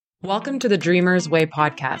Welcome to the Dreamer's Way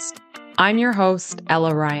podcast. I'm your host,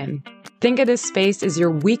 Ella Ryan. Think of this space as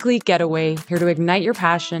your weekly getaway here to ignite your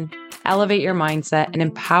passion, elevate your mindset, and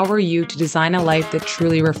empower you to design a life that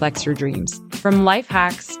truly reflects your dreams. From life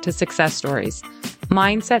hacks to success stories,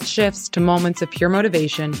 mindset shifts to moments of pure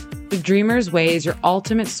motivation, the Dreamer's Way is your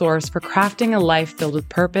ultimate source for crafting a life filled with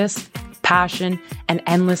purpose, passion, and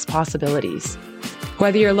endless possibilities.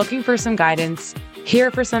 Whether you're looking for some guidance,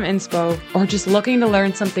 here for some inspo, or just looking to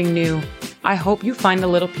learn something new, I hope you find a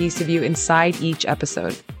little piece of you inside each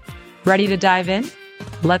episode. Ready to dive in?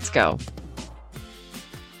 Let's go.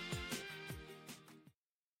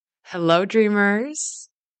 Hello, dreamers.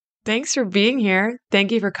 Thanks for being here.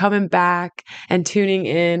 Thank you for coming back and tuning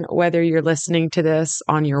in, whether you're listening to this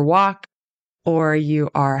on your walk, or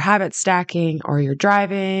you are habit stacking, or you're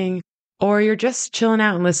driving, or you're just chilling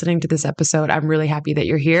out and listening to this episode. I'm really happy that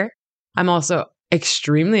you're here. I'm also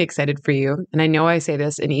extremely excited for you. And I know I say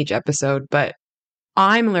this in each episode, but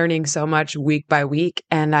I'm learning so much week by week.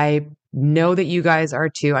 And I know that you guys are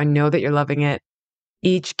too. I know that you're loving it.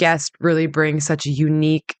 Each guest really brings such a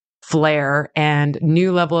unique flair and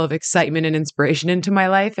new level of excitement and inspiration into my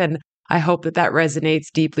life. And I hope that that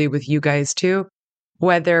resonates deeply with you guys too.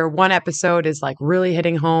 Whether one episode is like really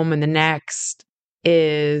hitting home and the next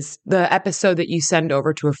is the episode that you send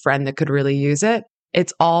over to a friend that could really use it.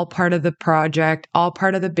 It's all part of the project, all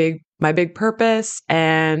part of my big purpose,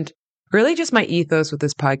 and really just my ethos with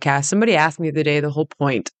this podcast. Somebody asked me the other day the whole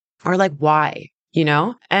point, or like, why,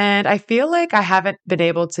 And I feel like I haven't been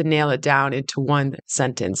able to nail it down into one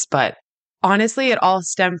sentence, but honestly, it all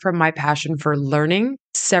stemmed from my passion for learning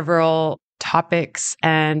several topics.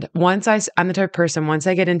 And I'm the type of person, once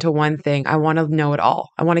I get into one thing, I want to know it all.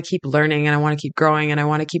 I want to keep learning and I want to keep growing and I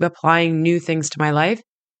want to keep applying new things to my life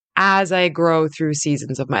as I grow through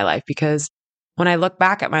seasons of my life. Because when I look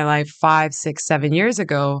back at my life 5, 6, 7 years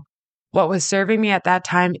ago, what was serving me at that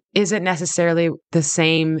time isn't necessarily the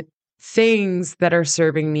same things that are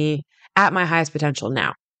serving me at my highest potential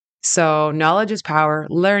now. So knowledge is power,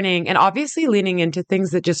 learning, and obviously leaning into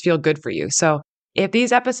things that just feel good for you. So if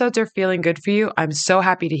these episodes are feeling good for you, I'm so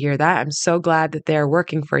happy to hear that. I'm so glad that they're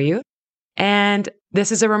working for you. And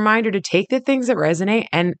this is a reminder to take the things that resonate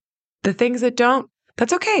and the things that don't.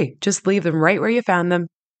 That's okay. Just leave them right where you found them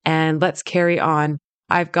and let's carry on.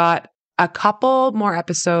 I've got a couple more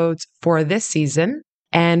episodes for this season,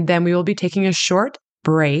 and then we will be taking a short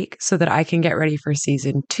break so that I can get ready for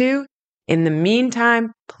season 2. In the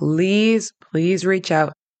meantime, please reach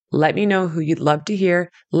out. Let me know who you'd love to hear.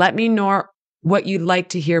 Let me know what you'd like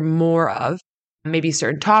to hear more of. Maybe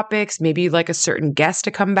certain topics, maybe you'd like a certain guest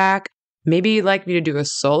to come back. Maybe you'd like me to do a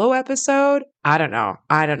solo episode. I don't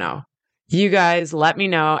know. You guys let me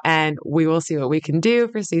know and we will see what we can do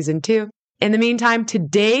for season 2. In the meantime,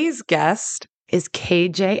 today's guest is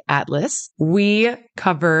KJ Atlas. We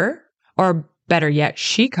cover, or better yet,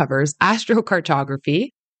 she covers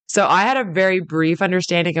astrocartography. So I had a very brief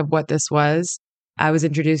understanding of what this was. I was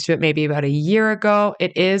introduced to it maybe about a year ago.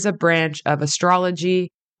 It is a branch of astrology.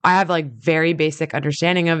 I have like very basic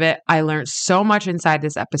understanding of it. I learned so much inside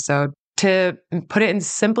this episode. To put it in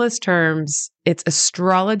simplest terms, it's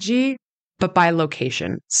astrology, but by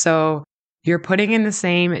location. So you're putting in the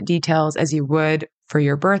same details as you would for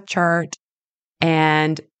your birth chart,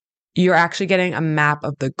 and you're actually getting a map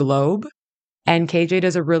of the globe. And KJ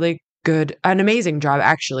does an amazing job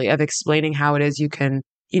actually of explaining how it is you can,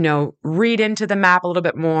 read into the map a little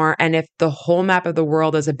bit more. And if the whole map of the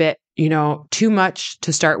world is a bit, too much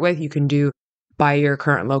to start with, you can do by your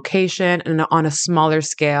current location. And on a smaller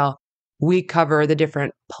scale, we cover the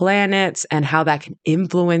different planets and how that can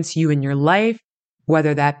influence you in your life,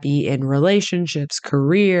 whether that be in relationships,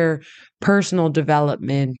 career, personal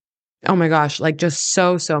development. Oh my gosh, like just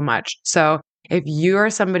so much. So if you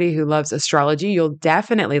are somebody who loves astrology, you'll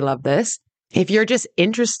definitely love this. If you're just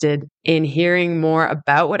interested in hearing more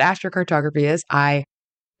about what astrocartography is, I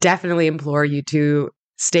definitely implore you to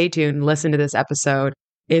stay tuned, listen to this episode.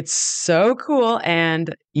 It's so cool.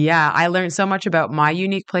 And yeah, I learned so much about my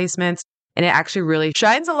unique placements, and it actually really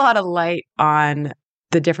shines a lot of light on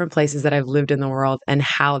the different places that I've lived in the world and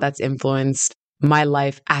how that's influenced my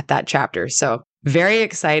life at that chapter. So very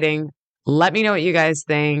exciting. Let me know what you guys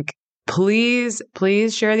think. Please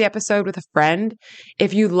share the episode with a friend.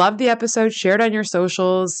 If you love the episode, share it on your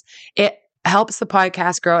socials. It helps the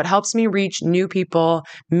podcast grow. It helps me reach new people,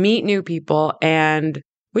 meet new people, and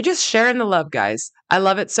we just sharing the love, guys. I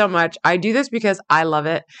love it so much. I do this because I love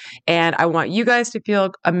it. And I want you guys to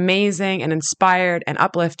feel amazing and inspired and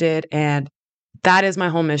uplifted. And that is my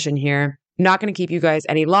whole mission here. Not going to keep you guys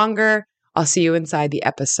any longer. I'll see you inside the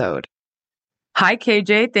episode. Hi,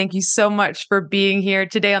 KJ. Thank you so much for being here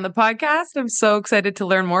today on the podcast. I'm so excited to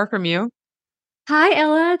learn more from you. Hi,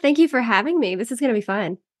 Ella. Thank you for having me. This is going to be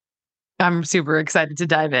fun. I'm super excited to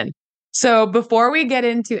dive in. So, before we get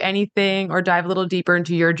into anything or dive a little deeper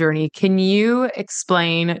into your journey, can you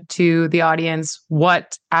explain to the audience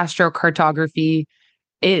what astrocartography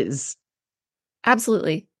is?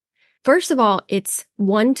 Absolutely. First of all, it's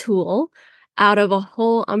one tool out of a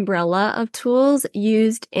whole umbrella of tools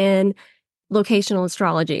used in locational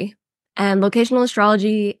astrology. And locational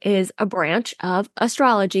astrology is a branch of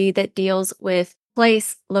astrology that deals with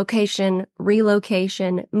place, location,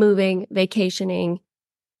 relocation, moving, vacationing,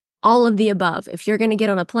 all of the above. If you're going to get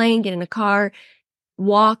on a plane, get in a car,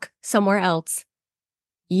 walk somewhere else,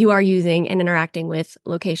 you are using and interacting with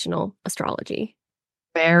locational astrology.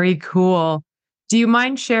 Very cool. Do you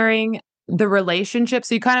mind sharing the relationship?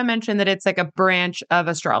 So, you kind of mentioned that it's like a branch of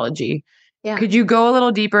astrology. Yeah. Could you go a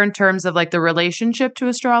little deeper in terms of like the relationship to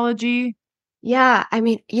astrology? Yeah. I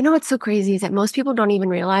mean, you know what's so crazy is that most people don't even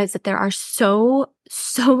realize that there are so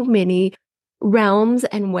many realms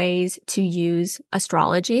and ways to use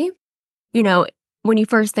astrology. You know, when you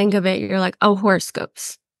first think of it, you're like, oh,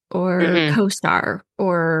 horoscopes or Mm-mm. co-star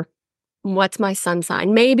or what's my sun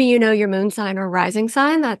sign? Maybe you know your moon sign or rising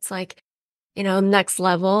sign. That's like, next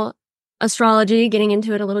level astrology, getting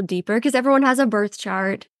into it a little deeper because everyone has a birth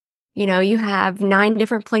chart. You have 9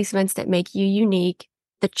 different placements that make you unique.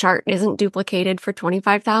 The chart isn't duplicated for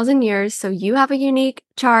 25,000 years. So you have a unique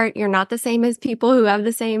chart. You're not the same as people who have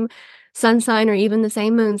the same sun sign or even the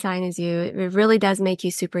same moon sign as you. It really does make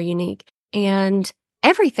you super unique. And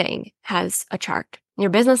everything has a chart. Your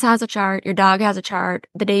business has a chart. Your dog has a chart.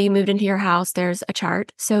 The day you moved into your house, there's a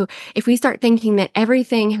chart. So if we start thinking that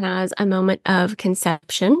everything has a moment of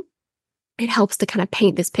conception, it helps to kind of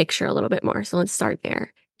paint this picture a little bit more. So let's start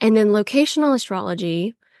there. And then locational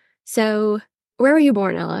astrology. So where were you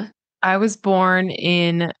born, Ella? I was born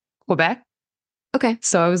in Quebec. Okay.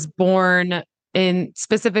 So I was born in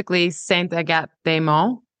specifically Saint Agathe des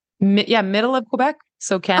Monts. Yeah, middle of Quebec.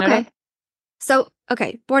 So Canada. Okay.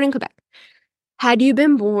 Okay. Born in Quebec. Had you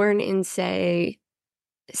been born in, say,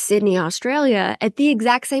 Sydney, Australia, at the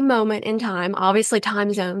exact same moment in time, obviously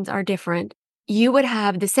time zones are different. You would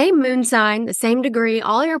have the same moon sign, the same degree,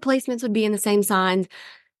 all your placements would be in the same signs,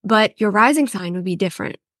 but your rising sign would be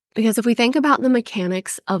different. Because if we think about the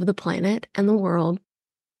mechanics of the planet and the world,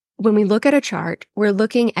 when we look at a chart, we're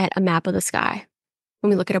looking at a map of the sky when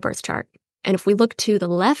we look at a birth chart. And if we look to the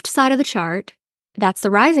left side of the chart, that's the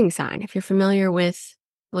rising sign. If you're familiar with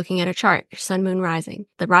looking at a chart, your sun, moon, rising,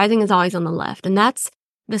 the rising is always on the left. And that's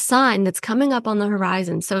the sign that's coming up on the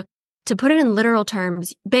horizon. So to put it in literal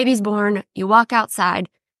terms, baby's born, you walk outside,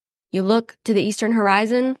 you look to the eastern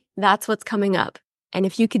horizon, that's what's coming up. And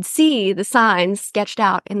if you could see the signs sketched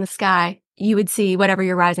out in the sky, you would see whatever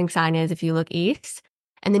your rising sign is if you look east.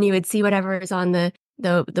 And then you would see whatever is on the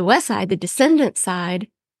west side, the descendant side,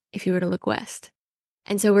 if you were to look west.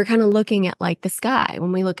 And so we're kind of looking at like the sky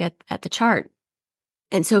when we look at the chart.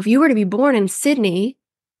 And so if you were to be born in Sydney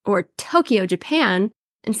or Tokyo, Japan,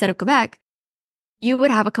 instead of Quebec, you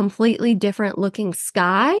would have a completely different looking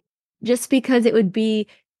sky just because it would be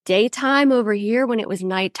daytime over here when it was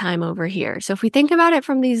nighttime over here. So if we think about it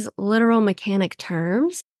from these literal mechanic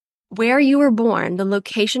terms, where you were born, the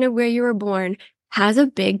location of where you were born has a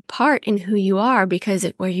big part in who you are because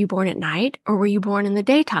were you born at night or were you born in the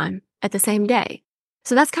daytime at the same day?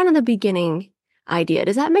 So that's kind of the beginning idea.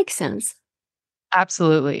 Does that make sense?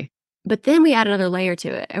 Absolutely. But then we add another layer to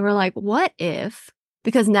it and we're like, what if,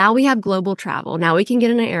 because now we have global travel, now we can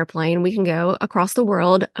get in an airplane, we can go across the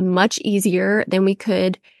world much easier than we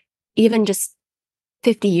could even just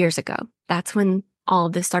 50 years ago. That's when all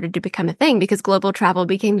of this started to become a thing because global travel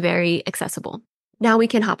became very accessible. Now we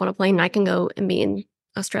can hop on a plane and I can go and be in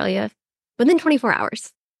Australia within 24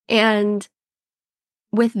 hours. And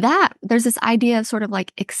with that, there's this idea of sort of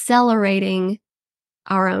like accelerating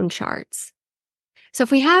our own charts. So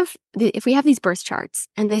if we have these birth charts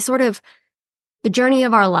and they sort of the journey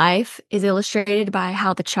of our life is illustrated by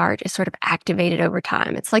how the chart is sort of activated over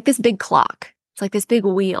time. It's like this big clock. It's like this big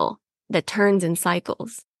wheel that turns in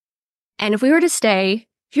cycles. And if you were to stay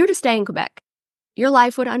in Quebec, your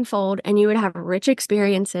life would unfold and you would have rich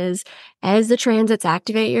experiences as the transits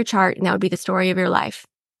activate your chart, and that would be the story of your life.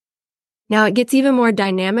 Now, it gets even more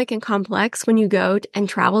dynamic and complex when you go and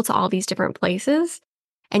travel to all these different places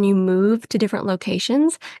and you move to different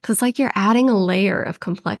locations because it's like you're adding a layer of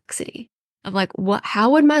complexity of like, how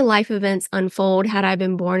would my life events unfold had I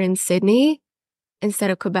been born in Sydney instead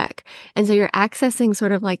of Quebec? And so you're accessing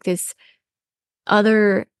sort of like this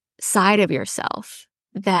other side of yourself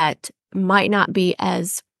that might not be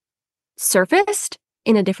as surfaced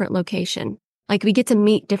in a different location. Like we get to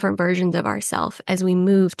meet different versions of ourselves as we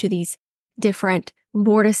move to these different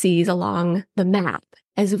vortices along the map,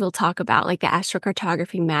 as we'll talk about, like the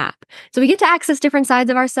astrocartography map. So we get to access different sides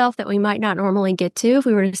of ourselves that we might not normally get to if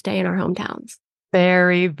we were to stay in our hometowns.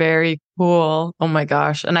 Very, very cool. Oh my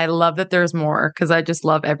gosh. And I love that there's more because I just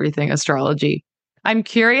love everything astrology. I'm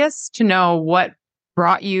curious to know what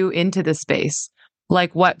brought you into this space.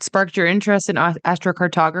 Like what sparked your interest in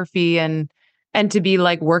astrocartography and to be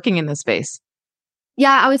like working in this space.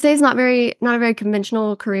 Yeah, I would say it's not a very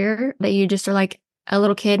conventional career that you just are like a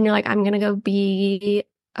little kid and you're like, I'm gonna go be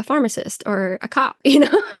a pharmacist or a cop, you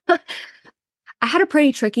know? I had a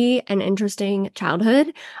pretty tricky and interesting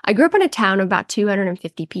childhood. I grew up in a town of about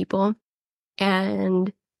 250 people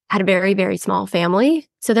and had a very, very small family.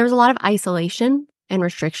 So there was a lot of isolation and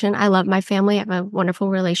restriction. I love my family. I have a wonderful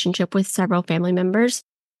relationship with several family members,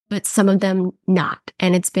 but some of them not.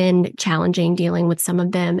 And it's been challenging dealing with some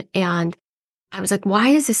of them. And I was like, why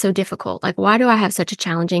is this so difficult? Like, why do I have such a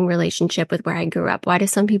challenging relationship with where I grew up? Why do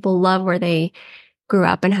some people love where they grew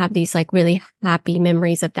up and have these like really happy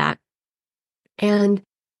memories of that? And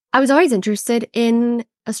I was always interested in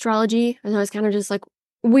astrology. And I was kind of just like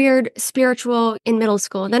weird spiritual in middle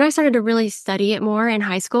school. And then I started to really study it more in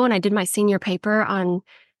high school. And I did my senior paper on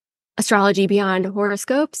astrology beyond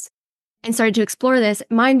horoscopes and started to explore this.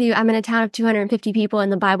 Mind you, I'm in a town of 250 people in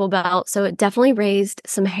the Bible Belt. So it definitely raised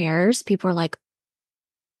some hairs. People were like,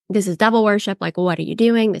 this is devil worship. Like, what are you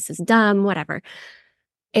doing? This is dumb, whatever.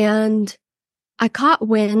 And I caught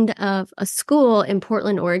wind of a school in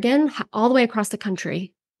Portland, Oregon, all the way across the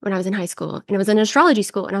country when I was in high school. And it was an astrology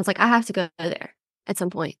school. And I was like, I have to go there at some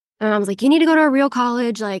point. And I was like, you need to go to a real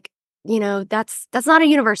college. Like, you know, that's not a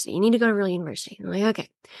university. You need to go to a real university. And I'm like, okay.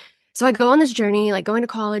 So I go on this journey, like going to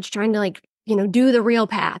college, trying to like, you know, do the real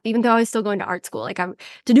path, even though I was still going to art school, like I'm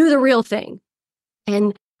to do the real thing.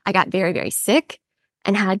 And I got very, very sick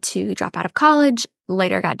and had to drop out of college.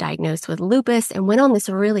 Later got diagnosed with lupus and went on this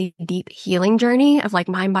really deep healing journey of like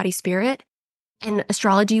mind, body, spirit. And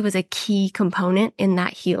astrology was a key component in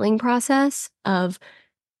that healing process of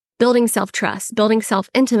building self-trust, building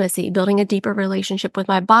self-intimacy, building a deeper relationship with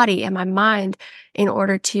my body and my mind in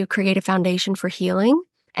order to create a foundation for healing.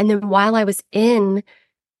 And then while I was in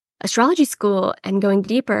astrology school and going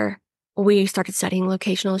deeper, we started studying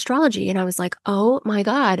locational astrology. And I was like, oh my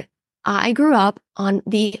God, I grew up on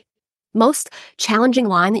the most challenging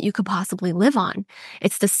line that you could possibly live on.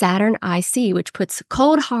 It's the Saturn IC, which puts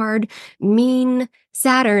cold, hard, mean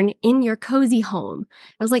Saturn in your cozy home.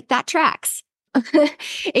 I was like, that tracks.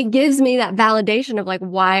 It gives me that validation of like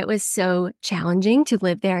why it was so challenging to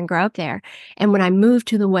live there and grow up there. And when I moved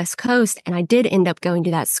to the West Coast and I did end up going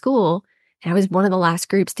to that school, and I was one of the last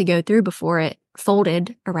groups to go through before it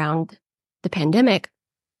folded around the pandemic,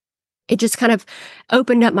 it just kind of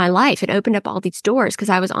opened up my life. It opened up all these doors because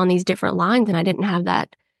I was on these different lines and I didn't have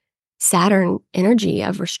that Saturn energy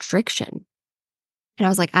of restriction. And I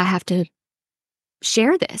was like, I have to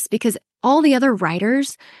share this because all the other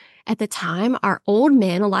writers at the time are old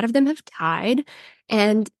men. A lot of them have died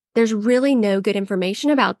and there's really no good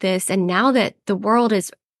information about this. And now that the world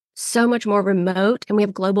is so much more remote and we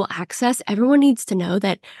have global access, everyone needs to know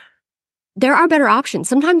that there are better options.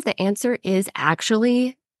 Sometimes the answer is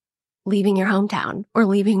actually leaving your hometown or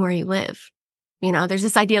leaving where you live. You know, there's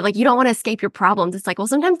this idea like you don't want to escape your problems. It's like, well,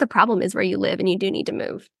 sometimes the problem is where you live and you do need to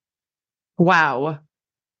move. Wow.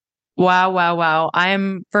 Wow, wow, wow.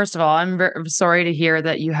 First of all, I'm sorry to hear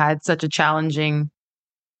that you had such a challenging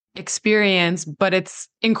experience, but it's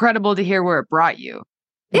incredible to hear where it brought you.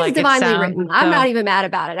 It's Like it divinely sounds written. as I'm though, not even mad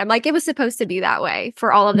about it. I'm like, it was supposed to be that way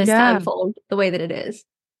for all of this to yeah. unfold the way that it is.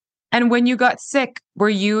 And when you got sick, were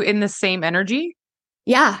you in the same energy?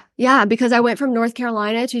 Yeah, because I went from North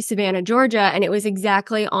Carolina to Savannah, Georgia, and it was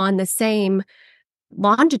exactly on the same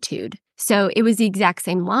longitude. So it was the exact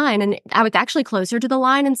same line. And I was actually closer to the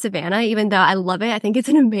line in Savannah, even though I love it. I think it's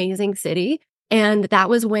an amazing city. And that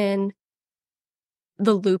was when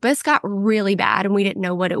the lupus got really bad and we didn't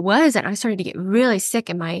know what it was. And I started to get really sick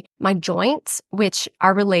in my joints, which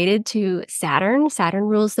are related to Saturn. Saturn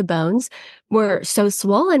rules the bones, were so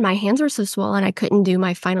swollen. My hands were so swollen. I couldn't do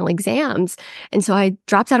my final exams. And so I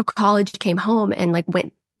dropped out of college, came home and like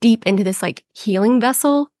went deep into this like healing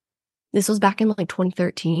vessel. This was back in like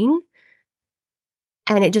 2013.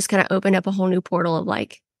 And it just kind of opened up a whole new portal of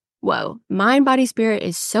like, whoa, mind, body, spirit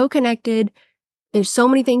is so connected. There's so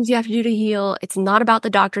many things you have to do to heal. It's not about the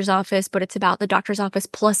doctor's office, but it's about the doctor's office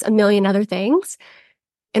plus a million other things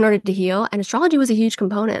in order to heal. And astrology was a huge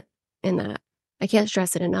component in that. I can't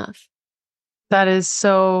stress it enough. That is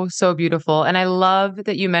so, so beautiful. And I love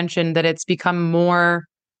that you mentioned that it's become more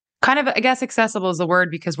kind of, I guess accessible is the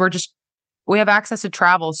word because we have access to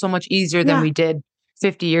travel so much easier than Yeah. we did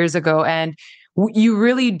 50 years ago. And you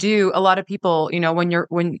really do, a lot of people,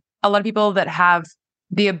 when a lot of people that have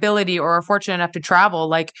the ability or are fortunate enough to travel,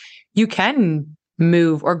 like you can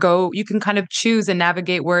move or go, you can kind of choose and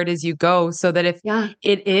navigate where it is you go so that if Yeah.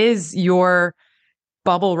 it is your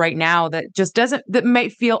bubble right now that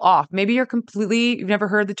might feel off. Maybe you've never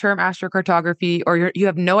heard the term astrocartography or you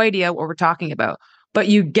have no idea what we're talking about, but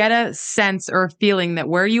you get a sense or a feeling that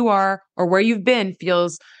where you are or where you've been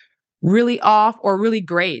feels really off or really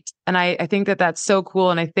great. And I think that that's so cool.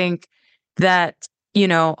 And I think that,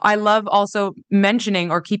 I love also mentioning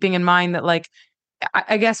or keeping in mind that like,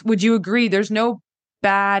 I guess, would you agree there's no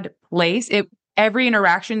bad place? Every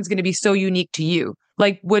interaction is going to be so unique to you.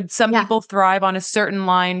 Like, would some Yeah. people thrive on a certain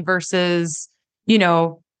line versus, you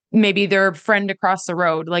know, maybe their friend across the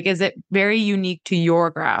road? Like, is it very unique to your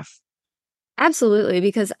graph? Absolutely,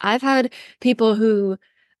 because I've had people who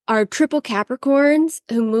are triple Capricorns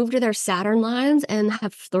who move to their Saturn lines and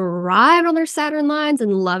have thrived on their Saturn lines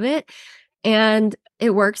and love it. And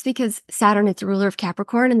it works because Saturn is the ruler of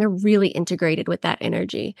Capricorn and they're really integrated with that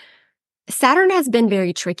energy. Saturn has been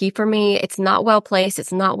very tricky for me. It's not well placed,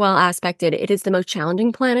 it's not well aspected. It is the most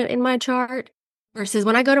challenging planet in my chart. Versus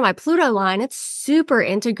when I go to my Pluto line, it's super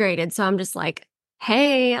integrated. So I'm just like,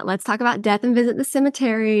 hey, let's talk about death and visit the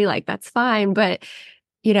cemetery. Like, that's fine. But,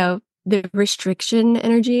 the restriction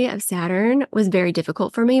energy of Saturn was very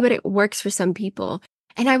difficult for me, but it works for some people.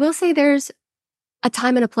 And I will say there's a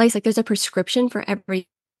time and a place, like, there's a prescription for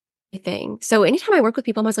everything. So anytime I work with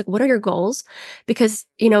people, I'm always like, what are your goals? Because,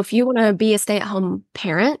 if you want to be a stay at home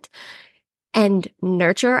parent and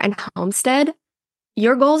nurture and homestead,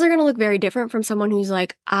 your goals are going to look very different from someone who's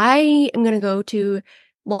like, I am going to go to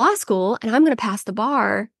law school and I'm going to pass the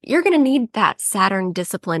bar. You're going to need that Saturn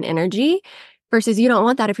discipline energy versus you don't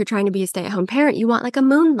want that if you're trying to be a stay at home parent. You want like a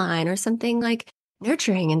moon line or something like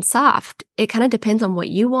nurturing and soft. It kind of depends on what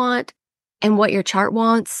you want and what your chart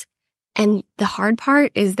wants. And the hard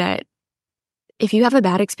part is that if you have a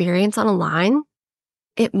bad experience on a line,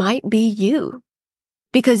 it might be you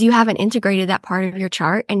because you haven't integrated that part of your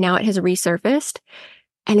chart and now it has resurfaced.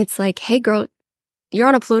 And it's like, hey, girl, you're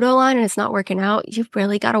on a Pluto line and it's not working out. You've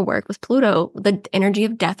really got to work with Pluto, the energy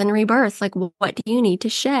of death and rebirth. Like, what do you need to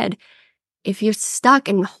shed? If you're stuck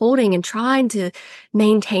and holding and trying to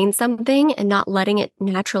maintain something and not letting it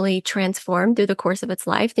naturally transform through the course of its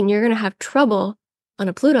life, then you're going to have trouble on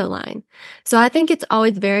a Pluto line. So I think it's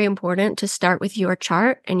always very important to start with your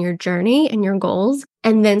chart and your journey and your goals,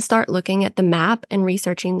 and then start looking at the map and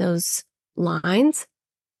researching those lines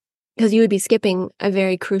because you would be skipping a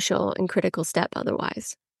very crucial and critical step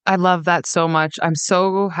otherwise. I love that so much. I'm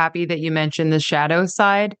so happy that you mentioned the shadow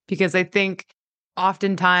side because I think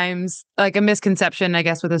oftentimes like a misconception, I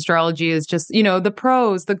guess, with astrology is just, the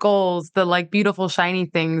pros, the goals, the like beautiful, shiny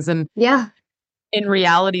things. And Yeah. in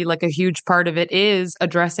reality, like a huge part of it is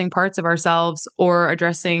addressing parts of ourselves or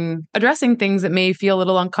addressing things that may feel a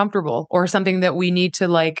little uncomfortable or something that we need to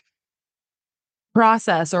like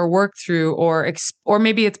process or work through or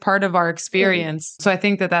maybe it's part of our Absolutely. experience. So I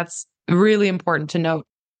think that that's really important to note.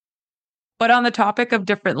 But on the topic of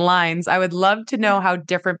different lines, I would love to know how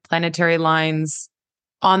different planetary lines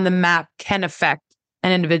on the map can affect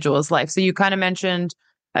an individual's life. So you kind of mentioned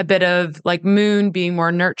a bit of like moon being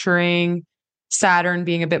more nurturing, Saturn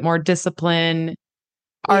being a bit more discipline.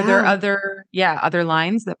 Are there Yeah. other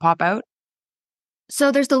lines that pop out?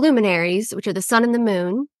 So there's the luminaries, which are the sun and the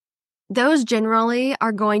moon. Those generally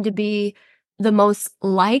are going to be the most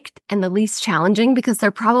liked and the least challenging because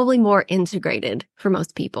they're probably more integrated for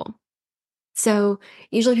most people. So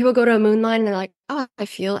usually people go to a moon line and they're like, oh, I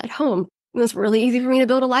feel at home. It's really easy for me to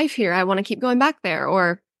build a life here. I want to keep going back there.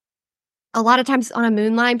 Or a lot of times on a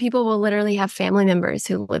moon line, people will literally have family members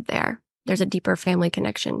who live there. There's a deeper family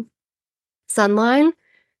connection. Sun line,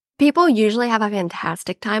 people usually have a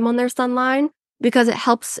fantastic time on their sun line because it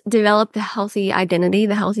helps develop the healthy identity,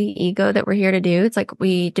 the healthy ego that we're here to do. It's like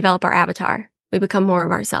we develop our avatar. We become more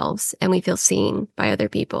of ourselves and we feel seen by other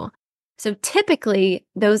people. So typically,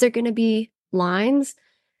 those are going to be lines.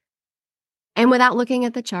 And without looking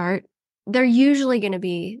at the chart, they're usually going to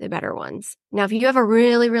be the better ones. Now, if you have a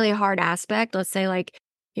really, really hard aspect, let's say like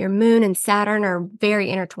your moon and Saturn are very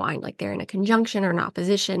intertwined, like they're in a conjunction or an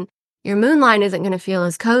opposition, your moon line isn't going to feel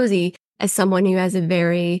as cozy as someone who has a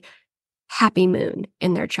very happy moon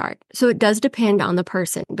in their chart. So it does depend on the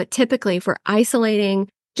person. But typically, for isolating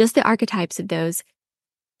just the archetypes of those,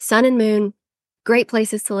 sun and moon, great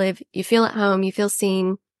places to live. You feel at home, you feel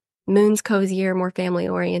seen. Moon's cozier, more family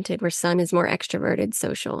oriented, where sun is more extroverted,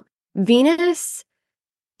 social. Venus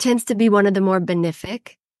tends to be one of the more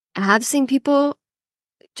benefic I have seen people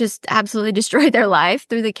just absolutely destroy their life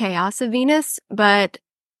through the chaos of Venus, but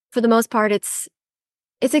for the most part, it's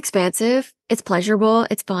expansive, it's pleasurable,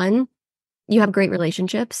 it's fun. You have great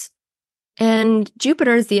relationships. And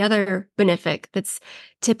Jupiter is the other benefic that's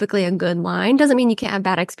typically a good line. Doesn't mean you can't have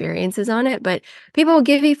bad experiences on it, but people will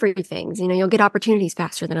give you free things. You'll get opportunities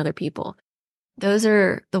faster than other people. Those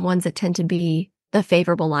are the ones that tend to be the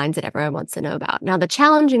favorable lines that everyone wants to know about. Now, the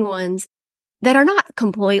challenging ones that are not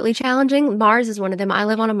completely challenging, Mars is one of them. I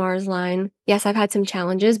live on a Mars line. Yes, I've had some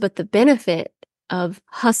challenges, but the benefit of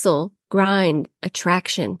hustle, grind,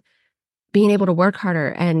 attraction, being able to work harder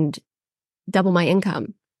and double my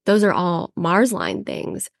income, those are all Mars line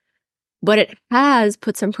things. But it has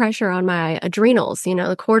put some pressure on my adrenals,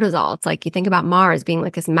 the cortisol. It's like you think about Mars being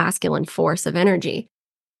like this masculine force of energy.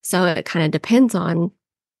 So it kind of depends on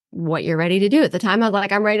what you're ready to do. At the time, I was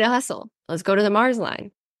like, I'm ready to hustle. Let's go to the Mars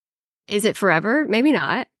line. Is it forever? Maybe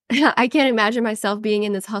not. I can't imagine myself being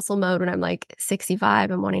in this hustle mode when I'm like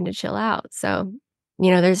 65 and wanting to chill out. So,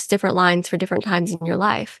 there's different lines for different times in your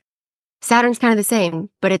life. Saturn's kind of the same,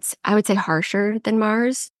 but it's, I would say, harsher than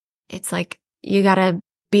Mars. It's like you got to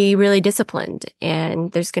be really disciplined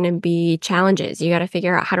and there's going to be challenges. You got to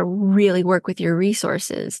figure out how to really work with your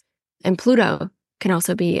resources. And Pluto can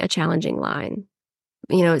also be a challenging line.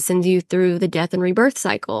 It sends you through the death and rebirth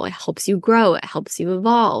cycle. It helps you grow. It helps you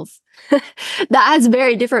evolve. That has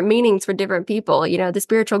very different meanings for different people. The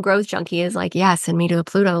spiritual growth junkie is like, yeah, send me to a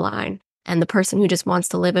Pluto line. And the person who just wants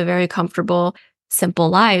to live a very comfortable, simple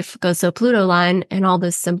life goes to a Pluto line and all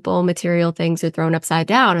the simple material things are thrown upside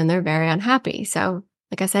down and they're very unhappy. So,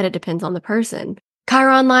 like I said, it depends on the person.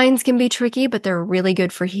 Chiron lines can be tricky, but they're really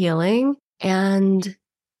good for healing. And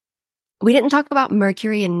we didn't talk about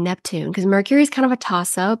Mercury and Neptune because Mercury is kind of a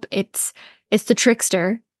toss-up. It's the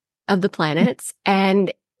trickster of the planets,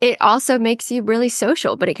 and it also makes you really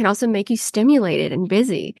social, but it can also make you stimulated and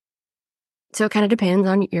busy. So it kind of depends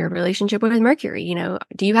on your relationship with Mercury.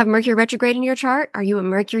 Do you have Mercury retrograde in your chart? Are you a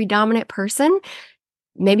Mercury dominant person?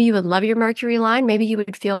 Maybe you would love your Mercury line. Maybe you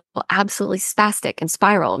would feel absolutely spastic and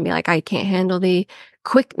spiral and be like, I can't handle the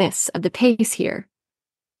quickness of the pace here.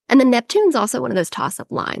 And then Neptune's also one of those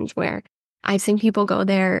toss-up lines where I've seen people go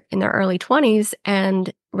there in their early 20s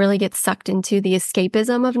and really get sucked into the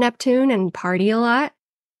escapism of Neptune and party a lot.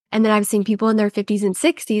 And then I've seen people in their 50s and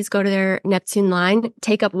 60s go to their Neptune line,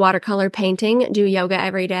 take up watercolor painting, do yoga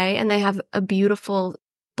every day, and they have a beautiful,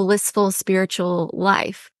 blissful, spiritual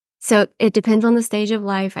life. So it depends on the stage of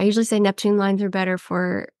life. I usually say Neptune lines are better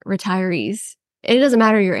for retirees. It doesn't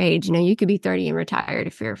matter your age. You could be 30 and retired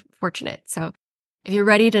if you're fortunate. So if you're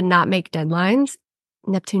ready to not make deadlines,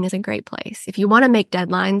 Neptune is a great place. If you want to make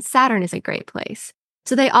deadlines, Saturn is a great place.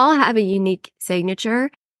 So they all have a unique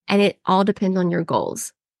signature and it all depends on your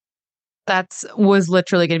goals. That was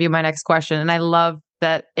literally going to be my next question. And I love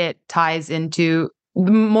that it ties into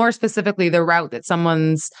more specifically the route that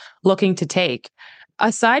someone's looking to take.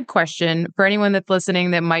 A side question for anyone that's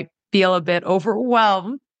listening that might feel a bit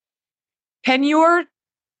overwhelmed. Can your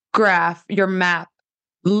graph, your map,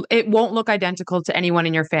 it won't look identical to anyone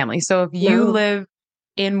in your family. So if you live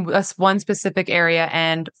in one specific area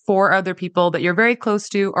and 4 other people that you're very close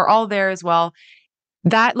to are all there as well,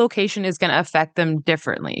 that location is going to affect them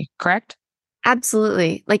differently, correct?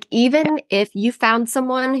 Absolutely. Like even if you found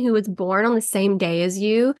someone who was born on the same day as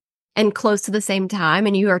you and close to the same time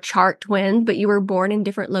and you are chart twins, but you were born in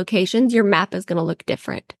different locations, your map is going to look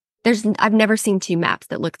different. I've never seen 2 maps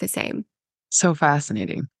that look the same. So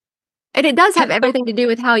fascinating. And it does have everything to do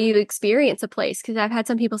with how you experience a place. Because I've had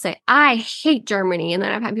some people say, I hate Germany. And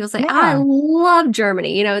then I've had people say, I love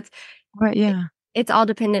Germany. It's all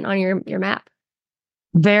dependent on your map.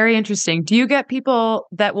 Very interesting. Do you get people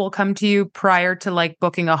that will come to you prior to like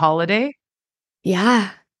booking a holiday? Yeah.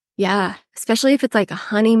 Yeah. Especially if it's like a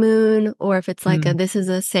honeymoon or if it's like this is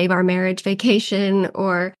a save our marriage vacation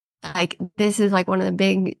or like this is like one of the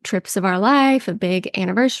big trips of our life, a big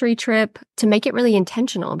anniversary trip, to make it really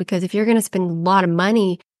intentional. Because if you're going to spend a lot of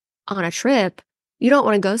money on a trip, you don't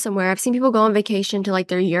want to go somewhere. I've seen people go on vacation to like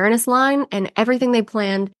their Uranus line and everything they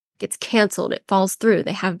planned gets canceled. It falls through.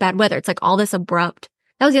 They have bad weather. It's like all this abrupt.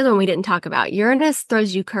 That was the other one we didn't talk about. Uranus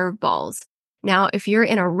throws you curveballs. Now, if you're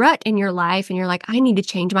in a rut in your life and you're like, I need to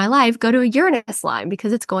change my life, go to a Uranus line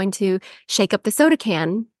because it's going to shake up the soda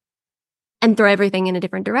can and throw everything in a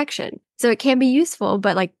different direction. So it can be useful,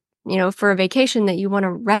 but like, for a vacation that you want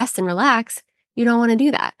to rest and relax, you don't want to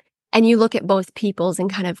do that. And you look at both peoples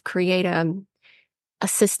and kind of create a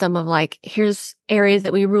system of like, here's areas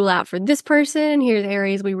that we rule out for this person, here's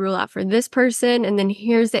areas we rule out for this person, and then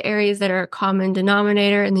here's the areas that are a common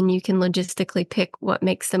denominator, and then you can logistically pick what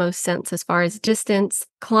makes the most sense as far as distance,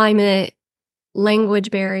 climate, language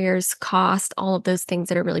barriers, cost, all of those things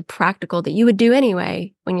that are really practical that you would do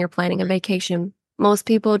anyway when you're planning a vacation. Most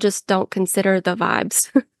people just don't consider the vibes,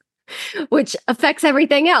 which affects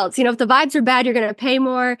everything else. If the vibes are bad, you're going to pay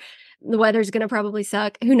more. The weather's going to probably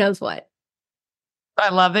suck. Who knows what? I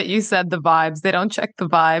love that you said the vibes. They don't check the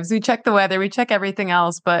vibes. We check the weather, we check everything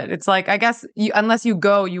else. But it's like, I guess unless you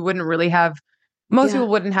go, you wouldn't really have, most Yeah. people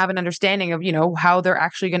wouldn't have an understanding of, how they're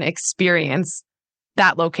actually going to experience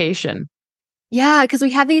that location. Yeah, because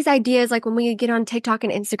we have these ideas like when we get on TikTok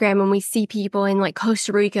and Instagram and we see people in like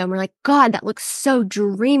Costa Rica and we're like, God, that looks so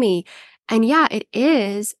dreamy. And yeah, it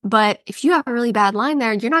is. But if you have a really bad line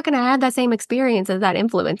there, you're not going to have that same experience as that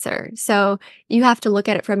influencer. So you have to look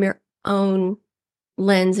at it from your own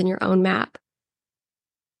lens and your own map.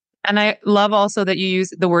 And I love also that you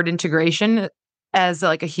use the word integration as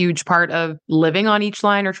like a huge part of living on each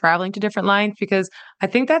line or traveling to different lines, because I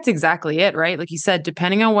think that's exactly it, right? Like you said,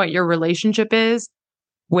 depending on what your relationship is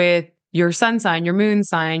with your sun sign, your moon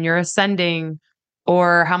sign, your ascending,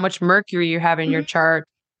 or how much Mercury you have in your Mhm. chart,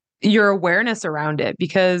 your awareness around it.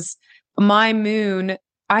 Because my moon,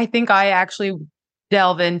 I think I actually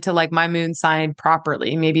delve into like my moon sign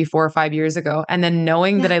properly maybe 4 or 5 years ago. And then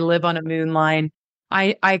knowing that Yeah. I live on a moon line,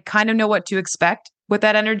 I kind of know what to expect with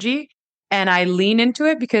that energy. And I lean into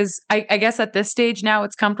it because I guess at this stage now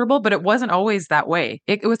it's comfortable, but it wasn't always that way.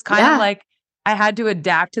 It was kind of Yeah. like I had to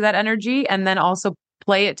adapt to that energy and then also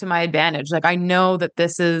play it to my advantage. Like I know that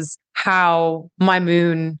this is how my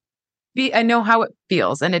moon I know how it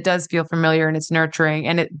feels, and it does feel familiar and it's nurturing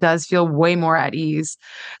and it does feel way more at ease.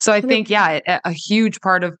 So I think, 100%. yeah, a huge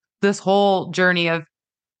part of this whole journey of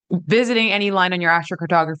visiting any line on your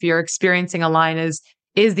astrocartography or experiencing a line is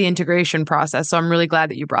the integration process. So I'm really glad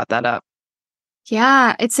that you brought that up.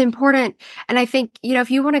 Yeah, it's important. And I think,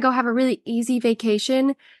 if you want to go have a really easy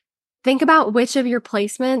vacation, think about which of your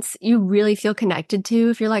placements you really feel connected to.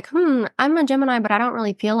 If you're like, I'm a Gemini, but I don't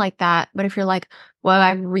really feel like that. But if you're like, well,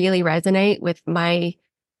 I really resonate with my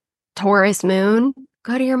Taurus moon,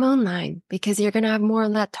 go to your moon line because you're going to have more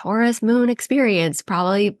of that Taurus moon experience.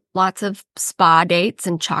 Probably lots of spa dates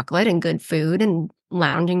and chocolate and good food and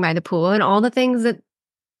lounging by the pool and all the things that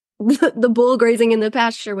the bull grazing in the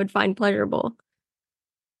pasture would find pleasurable.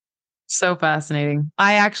 So fascinating.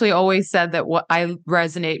 I actually always said that what I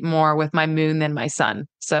resonate more with my moon than my sun.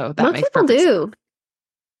 So that Most makes people perfect sense. do.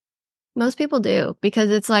 Most people do because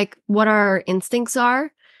it's like what our instincts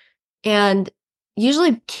are. And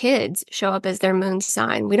usually kids show up as their moon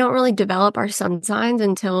sign. We don't really develop our sun signs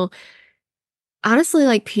until honestly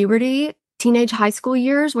like puberty, teenage high school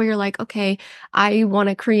years where you're like, okay, I want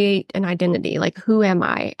to create an identity. Like who am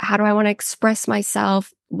I? How do I want to express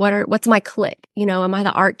myself? What's my clique? Am I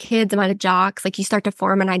the art kids? Am I the jocks? Like you start to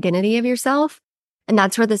form an identity of yourself. And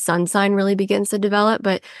that's where the sun sign really begins to develop.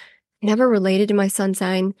 But never related to my sun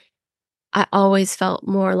sign. I always felt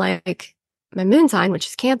more like my moon sign, which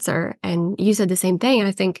is Cancer, and you said the same thing. And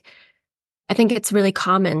I think it's really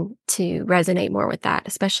common to resonate more with that,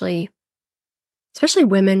 especially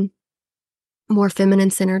women, more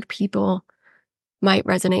feminine centered people might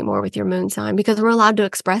resonate more with your moon sign because we're allowed to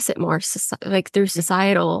express it more, like through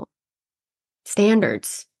societal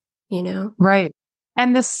standards, you know? Right.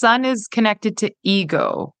 And the sun is connected to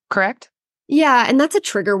ego, correct? Yeah, and that's a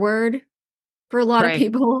trigger word for a lot of Right.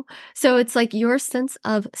 people. So it's like your sense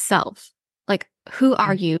of self. Like, who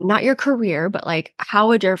are you? Not your career, but like, how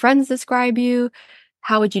would your friends describe you?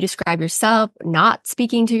 How would you describe yourself? Not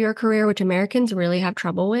speaking to your career, which Americans really have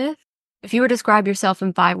trouble with. If you were to describe yourself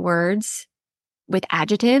in 5 words with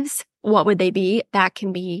adjectives, what would they be? That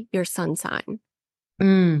can be your sun sign.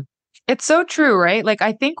 Mm. It's so true, right? Like,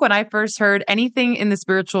 I think when I first heard anything in the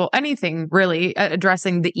spiritual, anything really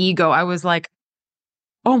addressing the ego, I was like,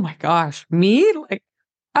 oh my gosh, me? Like,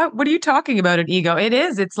 what are you talking about? An ego? It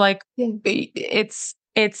is. It's like, Yeah. it's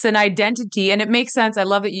an identity. And it makes sense. I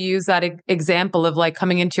love that you use that example of like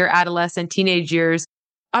coming into your adolescent teenage years.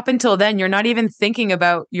 Up until then, you're not even thinking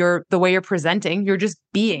about the way you're presenting. You're just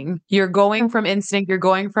being. You're going from instinct. You're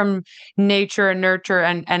going from nature and nurture,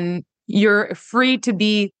 and you're free to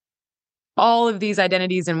be all of these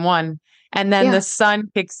identities in one. And then the Yeah. sun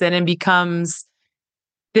kicks in and becomes,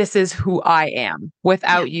 this is who I am Yeah.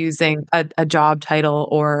 without using a job title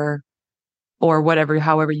or whatever,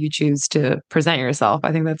 however you choose to present yourself.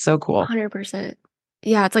 I think that's so cool. 100%.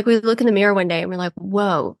 Yeah. It's like we look in the mirror one day and we're like,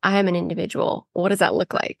 whoa, I am an individual. What does that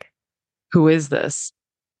look like? Who is this?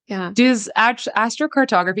 Yeah. Does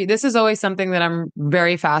astrocartography, this is always something that I'm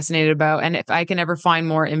very fascinated about. And if I can ever find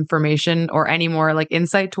more information or any more like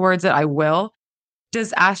insight towards it, I will.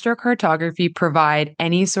 Does astrocartography provide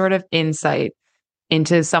any sort of insight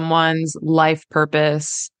into someone's life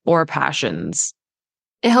purpose or passions?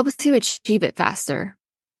 It helps you achieve it faster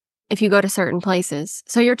if you go to certain places.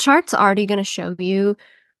 So your chart's already going to show you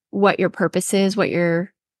what your purpose is,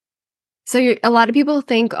 a lot of people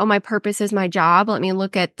think, oh, my purpose is my job. Let me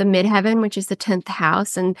look at the midheaven, which is the 10th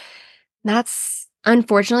house. And that's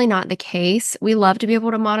unfortunately not the case. We love to be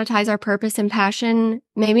able to monetize our purpose and passion.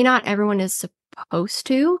 Maybe not everyone is supposed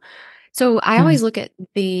to. So I Mhm. always look at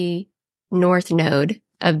the north node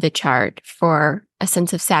of the chart for a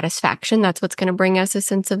sense of satisfaction. That's what's going to bring us a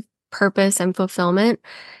sense of purpose and fulfillment.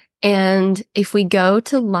 And if we go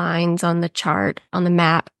to lines on the chart, on the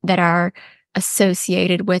map that are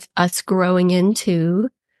associated with us growing into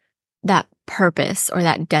that purpose or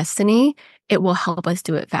that destiny, it will help us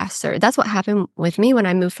do it faster. That's what happened with me when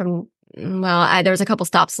I moved from, there was a couple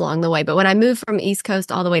stops along the way, but when I moved from East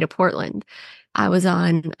Coast all the way to Portland, I was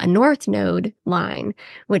on a North Node line,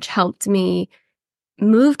 which helped me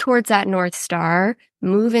move towards that North Star,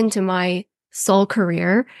 move into my soul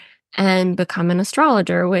career, and become an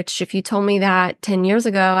astrologer, which if you told me that 10 years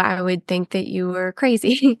ago, I would think that you were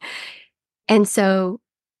crazy. And so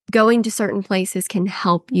going to certain places can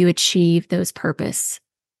help you achieve those purpose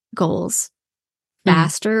goals Mhm.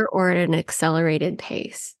 faster or at an accelerated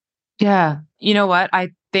pace. Yeah. You know what? I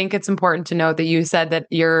think it's important to note that you said that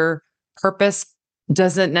your purpose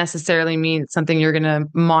doesn't necessarily mean it's something you're going to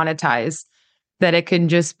monetize, that it can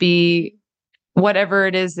just be whatever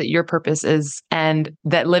it is that your purpose is, and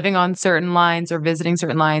that living on certain lines or visiting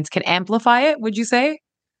certain lines can amplify it, would you say?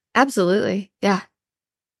 Absolutely. Yeah.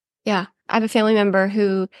 Yeah. I have a family member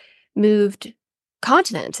who moved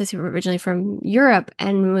continents. She's originally from Europe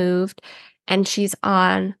and moved, and she's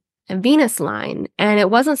on a Venus line. And it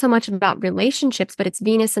wasn't so much about relationships, but it's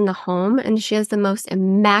Venus in the home. And she has the most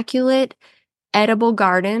immaculate edible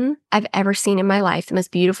garden I've ever seen in my life, the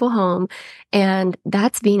most beautiful home. And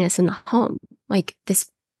that's Venus in the home. Like this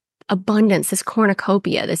abundance, this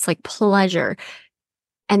cornucopia, this like pleasure.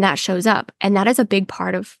 And that shows up. And that is a big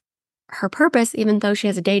part of her purpose, even though she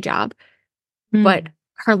has a day job. But Mm.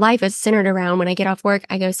 her life is centered around when I get off work,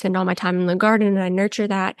 I go spend all my time in the garden and I nurture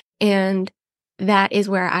that. And that is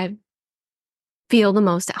where I feel the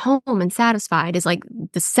most at home and satisfied is like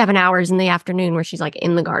the 7 hours in the afternoon where she's like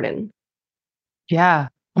in the garden. Yeah.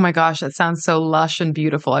 Oh my gosh, that sounds so lush and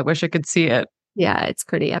beautiful. I wish I could see it. Yeah, it's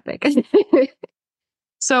pretty epic.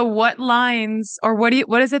 So what lines or what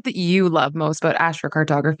is it that you love most about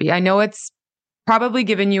astrocartography? I know it's probably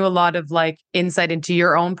given you a lot of like insight into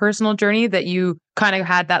your own personal journey, that you kind of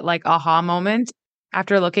had that like aha moment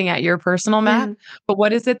after looking at your personal map. Yeah. But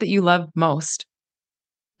what is it that you love most?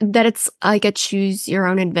 That it's like a choose your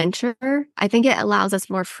own adventure. I think it allows us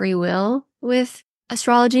more free will with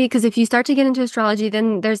astrology. Because if you start to get into astrology,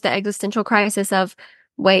 then there's the existential crisis of,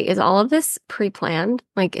 wait, is all of this pre-planned?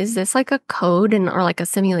 Like, is this like a code and or like a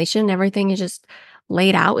simulation? Everything is just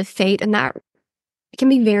laid out with fate, and that can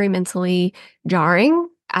be very mentally jarring.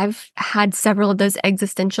 I've had several of those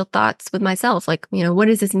existential thoughts with myself, like, what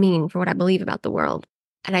does this mean for what I believe about the world?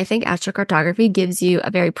 And I think astrocartography gives you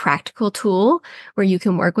a very practical tool where you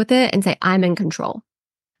can work with it and say, I'm in control.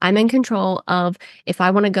 I'm in control of if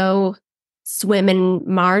I want to go swim in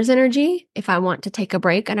Mars energy, if I want to take a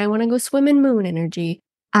break and I want to go swim in moon energy,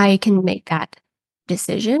 I can make that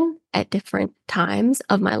decision at different times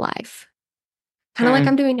of my life. Kind of like Mm.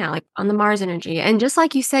 I'm doing now, like on the Mars energy. And just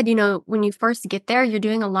like you said, when you first get there, you're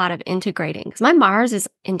doing a lot of integrating. Because my Mars is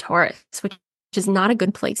in Taurus, which is not a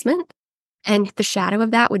good placement. And the shadow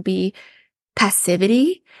of that would be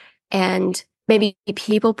passivity and maybe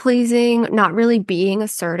people pleasing, not really being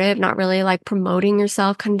assertive, not really like promoting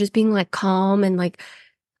yourself, kind of just being like calm and like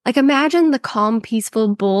imagine the calm,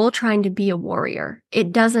 peaceful bull trying to be a warrior.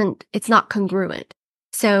 It's not congruent.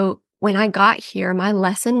 So when I got here, my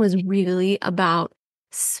lesson was really about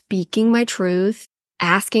speaking my truth,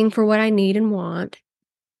 asking for what I need and want,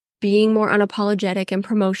 being more unapologetic and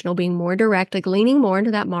promotional, being more direct, like leaning more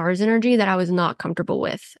into that Mars energy that I was not comfortable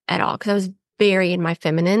with at all. Cause I was very in my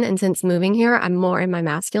feminine. And since moving here, I'm more in my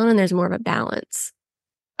masculine and there's more of a balance.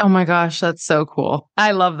 Oh my gosh, that's so cool.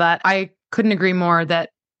 I love that. I couldn't agree more that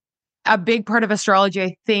a big part of astrology,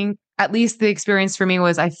 I think, at least the experience for me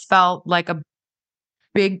was I felt like a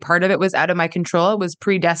big part of it was out of my control. It was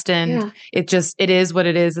predestined. Yeah. It is what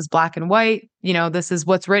it is black and white. You know, this is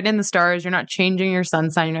what's written in the stars. You're not changing your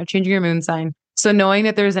sun sign, you're not changing your moon sign. So knowing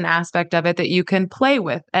that there's an aspect of it that you can play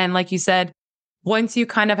with. And like you said, once you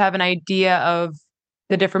kind of have an idea of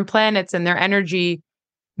the different planets and their energy,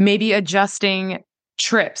 maybe adjusting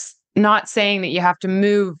trips. Not saying that you have to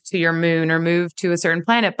move to your moon or move to a certain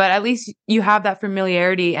planet, but at least you have that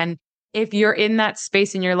familiarity. And if you're in that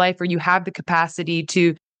space in your life where you have the capacity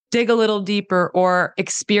to dig a little deeper or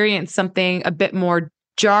experience something a bit more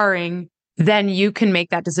jarring, then you can make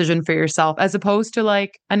that decision for yourself, as opposed to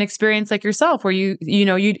like an experience like yourself where you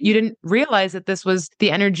didn't realize that this was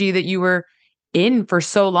the energy that you were in for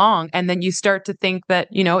so long. And then you start to think that,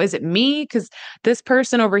 is it me? Because this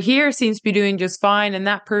person over here seems to be doing just fine and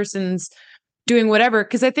that person's doing whatever.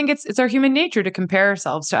 Because I think it's our human nature to compare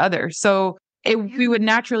ourselves to others. So we would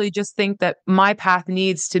naturally just think that my path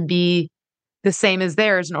needs to be the same as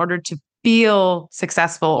theirs in order to feel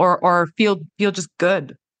successful or feel just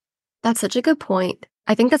good. That's such a good point.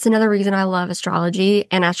 I think that's another reason I love astrology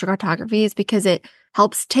and astrocartography is because it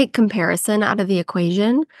helps take comparison out of the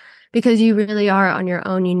equation because you really are on your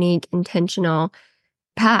own unique, intentional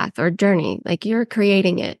path or journey. Like you're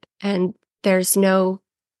creating it and there's no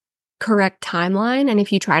correct timeline. And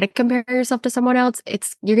if you try to compare yourself to someone else,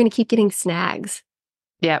 you're going to keep getting snags.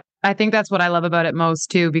 Yeah. I think that's what I love about it most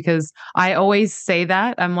too, because I always say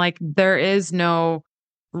that I'm like, there is no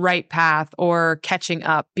right path or catching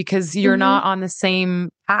up because you're Mhm. not on the same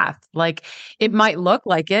path. Like it might look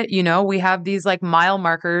like it, we have these like mile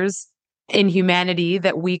markers in humanity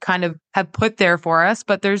that we kind of have put there for us,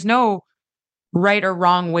 but there's no right or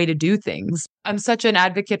wrong way to do things. I'm such an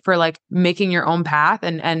advocate for like making your own path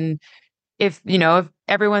and if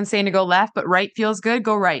everyone's saying to go left but right feels good,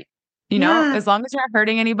 go right. Yeah, As long as you're not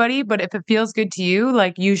hurting anybody, but if it feels good to you,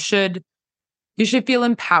 like you should feel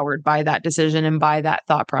empowered by that decision and by that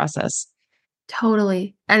thought process.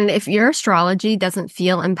 totally. And if your astrology doesn't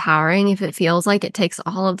feel empowering, if it feels like it takes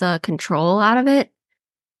all of the control out of it,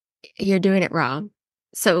 you're doing it wrong.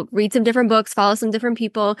 So read some different books, follow some different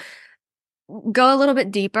people, go a little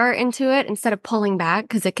bit deeper into it instead of pulling back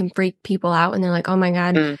because it can freak people out and they're like, oh my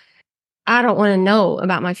God, Mm. I don't want to know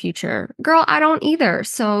about my future. Girl, I don't either.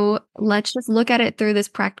 So let's just look at it through this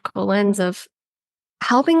practical lens of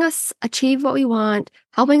helping us achieve what we want,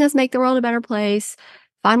 helping us make the world a better place,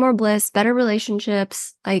 find more bliss, better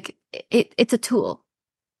relationships. Like it's a tool.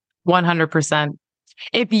 100%.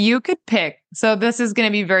 If you could pick, so this is going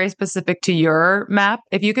to be very specific to your map.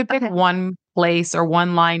 If you could pick Okay. one place or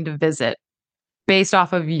one line to visit based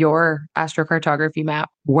off of your astrocartography map,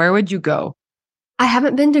 where would you go? I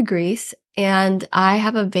haven't been to Greece and I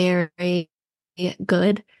have a very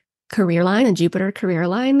good career line, a Jupiter career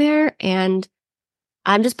line there. And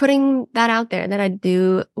I'm just putting that out there that I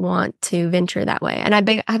do want to venture that way. And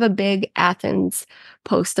I have a big Athens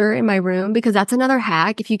poster in my room because that's another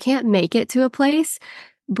hack. If you can't make it to a place,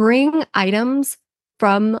 bring items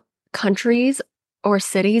from countries or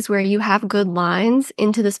cities where you have good lines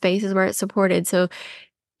into the spaces where it's supported. So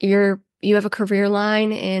you have a career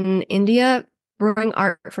line in India, bring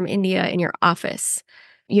art from India in your office.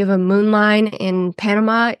 You have a moon line in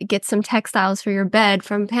Panama, get some textiles for your bed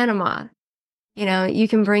from Panama. You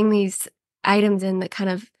can bring these items in that kind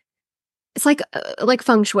of it's like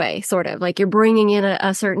feng shui, sort of like you're bringing in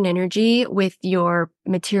a certain energy with your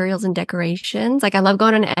materials and decorations. Like I love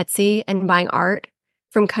going on Etsy and buying art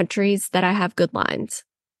from countries that I have good lines.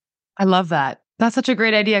 I love that. That's such a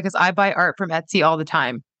great idea because I buy art from Etsy all the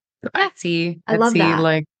time. Yeah, I love Etsy, that.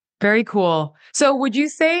 like very cool. So would you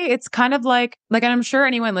say it's kind of like, and I'm sure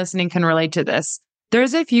anyone listening can relate to this.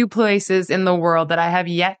 There's a few places in the world that I have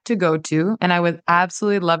yet to go to, and I would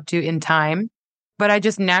absolutely love to in time, but I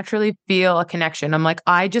just naturally feel a connection. I'm like,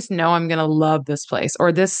 I just know I'm going to love this place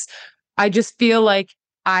or this. I just feel like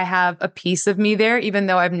I have a piece of me there, even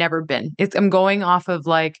though I've never been. I'm going off of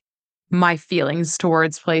like my feelings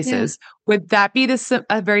towards Yeah. places. Would that be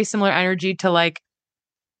a very similar energy to like,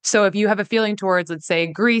 so if you have a feeling towards, let's say,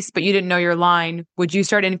 Greece, but you didn't know your line, would you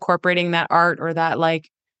start incorporating that art or that like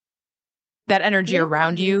that energy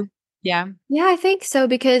around Yeah. you? Yeah. Yeah, I think so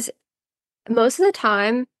because most of the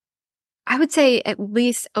time, I would say at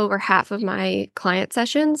least over half of my client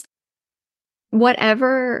sessions,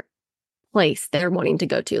 whatever place they're wanting to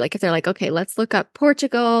go to, like if they're like, okay, let's look up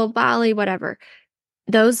Portugal, Bali, whatever,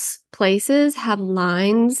 those places have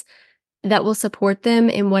lines that will support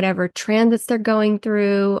them in whatever transits they're going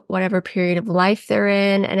through, whatever period of life they're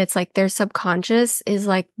in. And it's like their subconscious is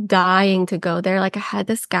like dying to go there. Like I had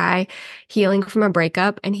this guy healing from a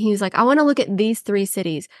breakup, and he's like, I want to look at these three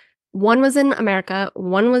cities. One was in America,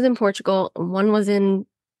 one was in Portugal, one was in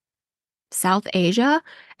South Asia,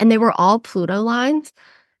 and they were all Pluto lines.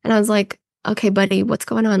 And I was like, okay, buddy, what's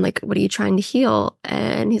going on? Like, what are you trying to heal?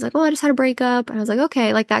 And he's like, well, I just had a breakup. And I was like,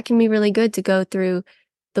 okay, like that can be really good to go through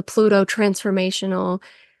the Pluto transformational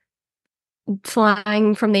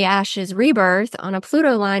flying from the ashes rebirth on a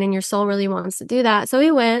Pluto line and your soul really wants to do that. So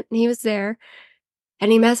he went and he was there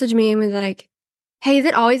and he messaged me and was like, hey, is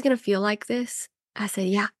it always going to feel like this? I said,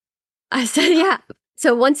 yeah. I said, yeah.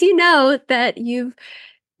 So once you know that you've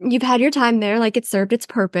had your time there, like it served its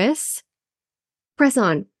purpose, press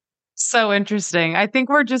on. So interesting. I think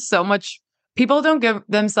we're just so much, people don't give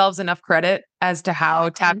themselves enough credit as to how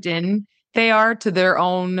tapped in they are to their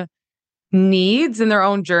own needs and their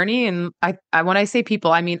own journey. And I when I say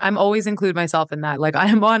people, I mean, I'm always include myself in that. Like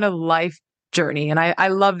I'm on a life journey and I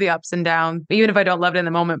love the ups and downs, even if I don't love it in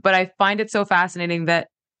the moment. But I find it so fascinating that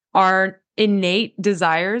our innate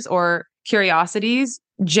desires or curiosities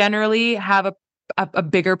generally have a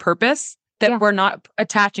bigger purpose that Yeah. we're not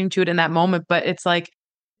attaching to it in that moment. But it's like,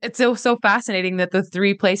 it's so fascinating that the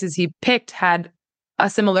three places he picked had a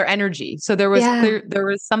similar energy. So Yeah. there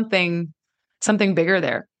was something bigger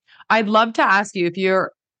there. I'd love to ask you if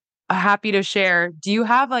you're happy to share, do you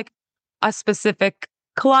have like a specific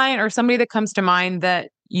client or somebody that comes to mind that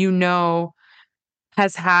you know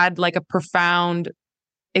has had like a profound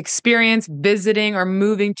experience visiting or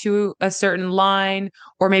moving to a certain line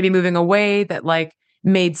or maybe moving away that like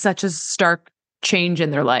made such a stark change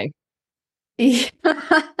in their life? Yeah.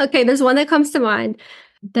 Okay, there's one that comes to mind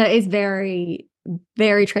that is very,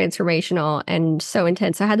 very transformational and so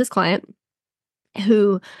intense. I had this client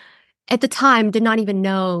who at the time did not even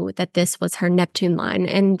know that this was her Neptune line.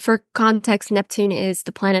 And for context, Neptune is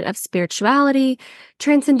the planet of spirituality,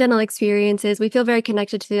 transcendental experiences. We feel very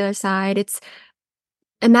connected to the other side. It's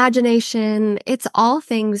imagination. It's all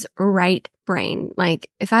things right brain. Like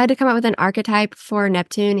if I had to come up with an archetype for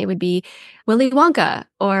Neptune, it would be Willy Wonka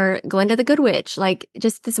or Glinda the Good Witch, like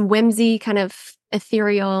just this whimsy kind of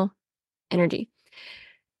ethereal energy.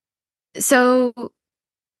 So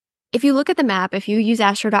if you look at the map, if you use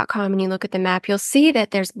astro.com and you look at the map, you'll see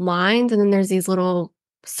that there's lines and then there's these little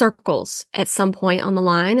circles at some point on the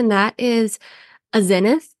line. And that is a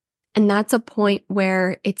zenith. And that's a point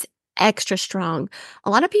where it's extra strong. A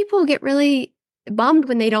lot of people get really bummed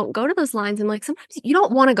when they don't go to those lines. And like sometimes you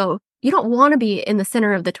don't want to go, you don't want to be in the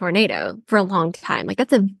center of the tornado for a long time. Like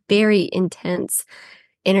that's a very intense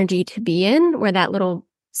energy to be in where that little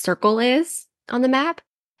circle is on the map.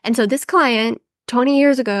 And so this client 20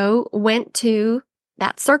 years ago went to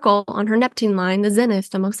that circle on her Neptune line, the zenith,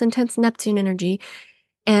 the most intense Neptune energy,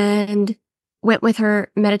 and went with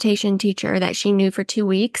her meditation teacher that she knew for 2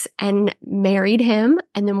 weeks and married him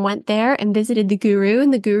and then went there and visited the guru.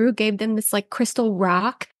 And the guru gave them this like crystal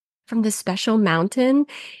rock from this special mountain.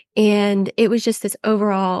 And it was just this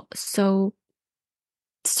overall so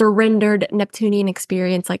surrendered Neptunian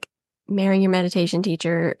experience, like marrying your meditation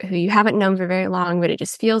teacher who you haven't known for very long, but it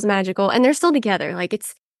just feels magical. And they're still together. Like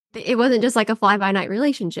it wasn't just like a fly by night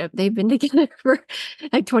relationship. They've been together for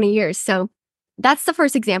like 20 years. So that's the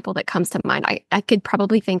first example that comes to mind. I could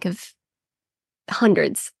probably think of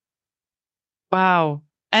hundreds. Wow.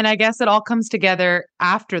 And I guess it all comes together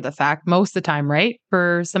after the fact most of the time, right?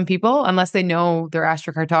 For some people, unless they know their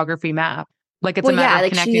astrocartography map. Like it's a Well, matter yeah, of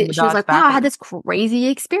like connecting the she was dots like, wow, I had backwards. this crazy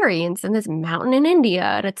experience in this mountain in India.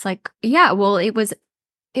 And it's like, yeah, well, it was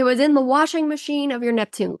in the washing machine of your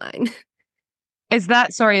Neptune line. Is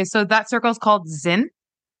that, sorry, so that circle's called Zin?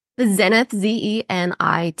 The zenith, Zenith.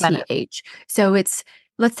 So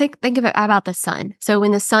let's think of it about the sun. So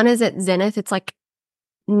when the sun is at zenith, it's like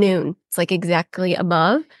noon. It's like exactly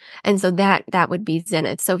above. And so that would be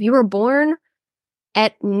zenith. So if you were born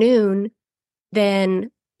at noon,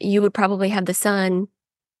 then you would probably have the sun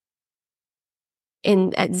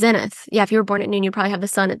in at zenith. Yeah, if you were born at noon, you'd probably have the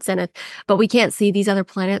sun at zenith. But we can't see these other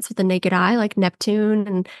planets with the naked eye, like Neptune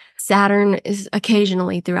and Saturn is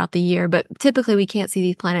occasionally throughout the year. But typically we can't see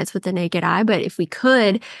these planets with the naked eye. But if we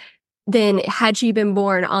could, then had she been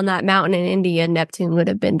born on that mountain in India, Neptune would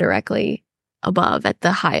have been directly above at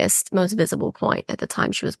the highest, most visible point at the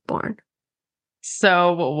time she was born.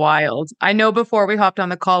 So wild. I know before we hopped on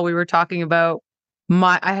the call, we were talking about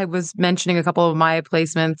I was mentioning a couple of my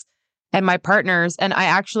placements and my partners, and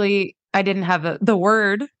I didn't have the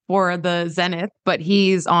word for the zenith, but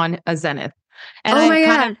he's on a zenith. And Oh I my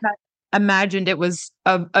kind of God. imagined it was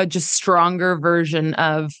a just stronger version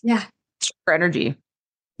of Yeah. energy.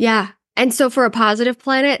 Yeah. And so for a positive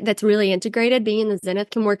planet that's really integrated, being in the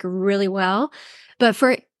zenith can work really well. But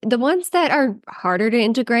for the ones that are harder to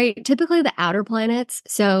integrate, typically the outer planets,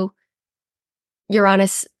 so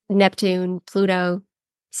Uranus, Neptune, Pluto,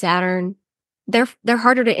 Saturn, they're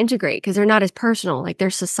harder to integrate because they're not as personal, like they're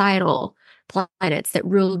societal planets that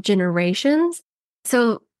rule generations.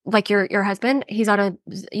 So like your husband, he's on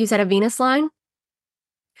you said a Venus line.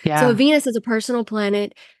 So Yeah. Venus is a personal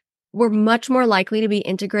planet. we're much more likely to be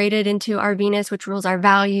integrated into our Venus, which rules our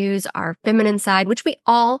values, our feminine side, which we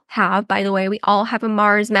all have, by the way. We all have a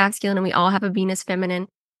Mars masculine and we all have a Venus feminine.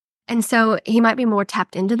 And so he might be more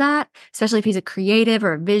tapped into that, especially if he's a creative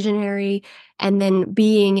or a visionary. And then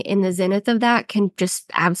being in the zenith of that can just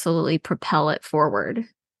absolutely propel it forward.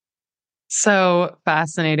 So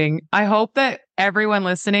fascinating. I hope that everyone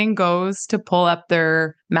listening goes to pull up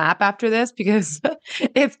their map after this because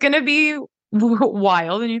it's going to be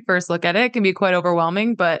wild when you first look at it. It can be quite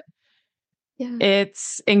overwhelming, but Yeah.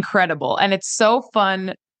 it's incredible. And it's so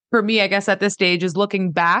fun for me, I guess, at this stage is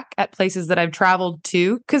looking back at places that I've traveled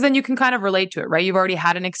to, because then you can kind of relate to it, right? You've already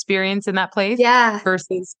had an experience in that place Yeah.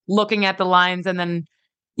 versus looking at the lines and then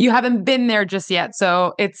you haven't been there just yet.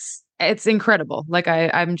 So it's incredible. Like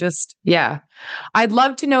I'm just, yeah. I'd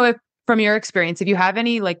love to know if from your experience, if you have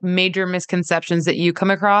any like major misconceptions that you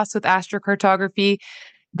come across with astrocartography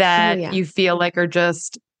Oh, that yeah. you feel like are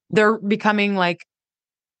just they're becoming like,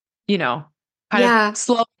 you know, kind of Yeah.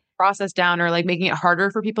 slow process down or like making it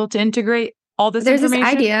harder for people to integrate all this There's this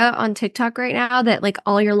information? idea on TikTok right now that like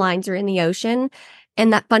all your lines are in the ocean,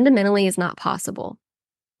 and that fundamentally is not possible.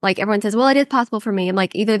 Like everyone says, well, it is possible for me. I'm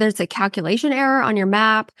like, either there's a calculation error on your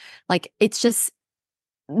map, like it's just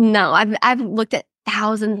no. I've looked at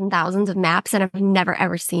thousands and thousands of maps and I've never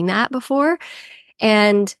ever seen that before.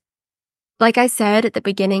 And like I said at the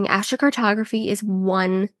beginning, astrocartography is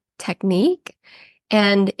one technique,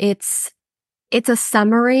 and it's a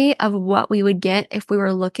summary of what we would get if we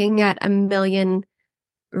were looking at a million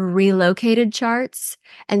relocated charts.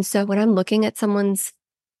 And so when I'm looking at someone's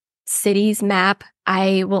city's map,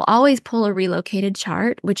 I will always pull a relocated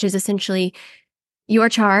chart, which is essentially your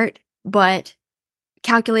chart, but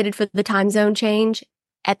calculated for the time zone change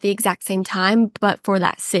at the exact same time, but for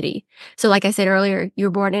that city. So, like I said earlier, you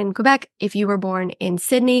were born in Quebec. If you were born in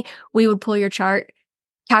Sydney, we would pull your chart,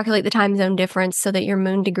 calculate the time zone difference so that your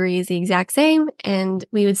moon degree is the exact same, and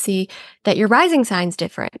we would see that your rising sign's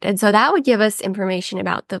different. And so that would give us information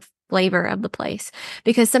about the flavor of the place.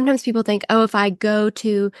 Because sometimes people think, oh, if I go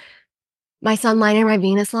to my sun line and my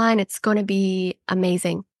Venus line, it's going to be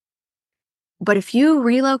amazing. But if you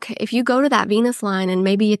relocate, if you go to that Venus line and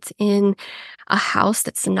maybe it's in a house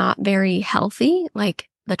that's not very healthy, like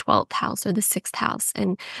the 12th house or the 6th house,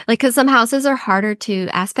 and like, because some houses are harder to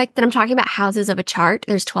aspect, that I'm talking about houses of a chart.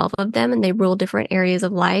 There's 12 of them and they rule different areas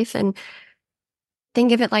of life. And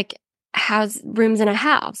think of it like house rooms in a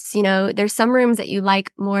house. You know, there's some rooms that you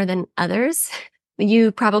like more than others.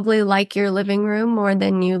 You probably like your living room more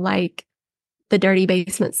than you like the dirty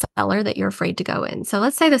basement cellar that you're afraid to go in. So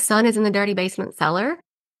let's say the sun is in the dirty basement cellar.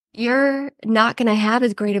 You're not going to have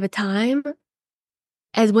as great of a time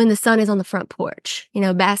as when the sun is on the front porch, you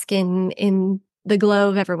know, basking in the glow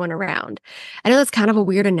of everyone around. I know that's kind of a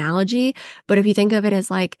weird analogy, but if you think of it as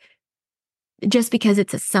like just because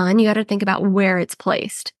it's a sun, you got to think about where it's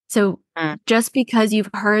placed. So Mm. just because you've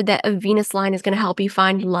heard that a Venus line is going to help you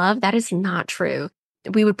find love, that is not true.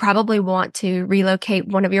 We would probably want to relocate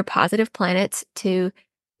one of your positive planets to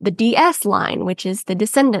the DS line, which is the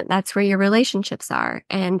descendant. That's where your relationships are.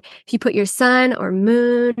 And if you put your sun or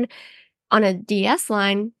moon on a DS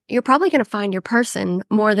line, you're probably going to find your person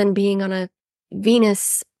more than being on a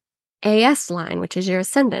Venus AS line, which is your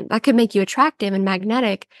ascendant. That could make you attractive and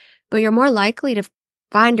magnetic, but you're more likely to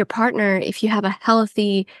find your partner if you have a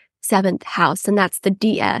healthy seventh house, and that's the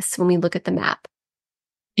DS when we look at the map.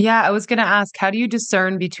 Yeah, I was going to ask, how do you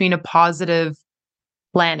discern between a positive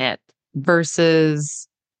planet versus,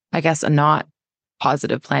 I guess, a not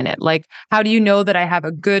positive planet? Like, how do you know that I have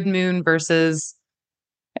a good moon versus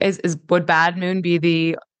is would bad moon be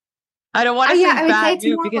the I don't want to Yeah, say I would say bad it's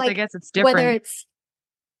moon more of because I like guess it's whether different. it's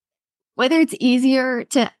whether it's easier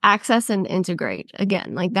to access and integrate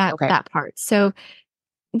again, like Okay. that part. So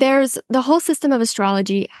there's the whole system of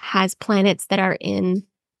astrology has planets that are in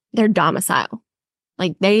their domicile.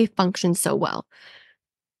 Like they function so well.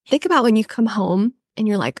 Think about when you come home and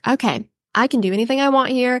you're like, okay, I can do anything I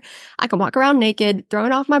want here. I can walk around naked,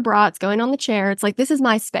 throwing off my bra, it's going on the chair. It's like, this is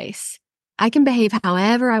my space. I can behave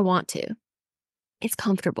however I want to. It's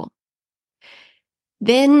comfortable.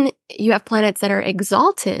 Then you have planets that are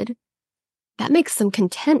exalted. That makes them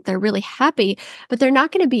content. They're really happy, but they're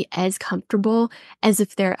not going to be as comfortable as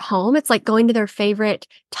if they're at home. It's like going to their favorite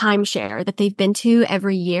timeshare that they've been to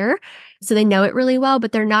every year. So they know it really well,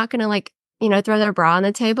 but they're not going to like, you know, throw their bra on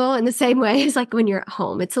the table in the same way as like when you're at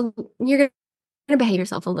home. You're going to behave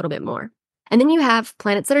yourself a little bit more. And then you have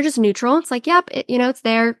planets that are just neutral. It's like, yep, you know, it's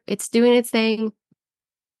there. It's doing its thing.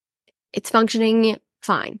 It's functioning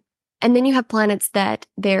fine. And then you have planets that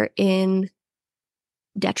they're in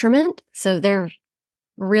detriment. So they're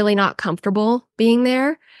really not comfortable being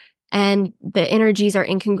there. and the energies are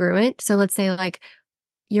incongruent. So let's say like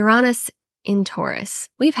Uranus in Taurus.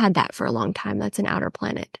 We've had that for a long time. That's an outer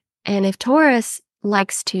planet. And if Taurus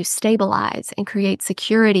likes to stabilize and create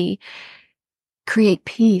security, create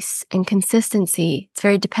peace and consistency, it's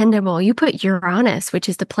very dependable. You put Uranus, which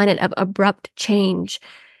is the planet of abrupt change,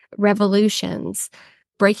 revolutions,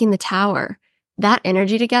 breaking the tower, that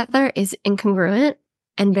energy together is incongruent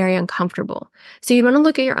and very uncomfortable. So you want to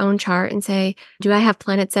look at your own chart and say, do I have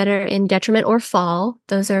planets that are in detriment or fall?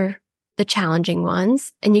 Those are the challenging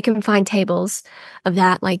ones. And you can find tables of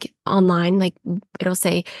that like online, like it'll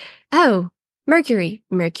say, oh, Mercury.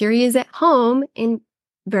 Mercury is at home in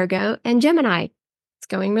Virgo and Gemini. It's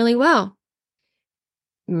going really well.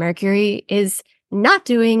 Mercury is not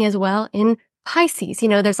doing as well in Pisces.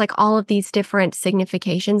 There's like all of these different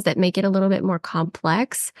significations that make it a little bit more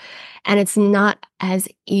complex. And it's not as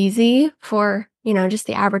easy for, just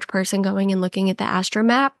the average person going and looking at the astro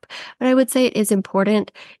map. But I would say it is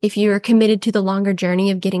important if you're committed to the longer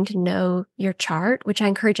journey of getting to know your chart, which I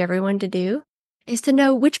encourage everyone to do, is to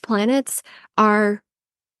know which planets are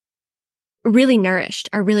really nourished,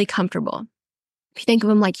 are really comfortable. If you think of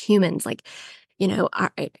them like humans, like,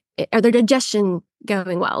 are their digestion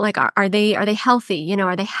going well? Like, are they healthy?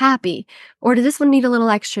 Are they happy? Or does this one need a little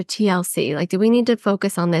extra TLC? Like, do we need to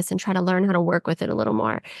focus on this and try to learn how to work with it a little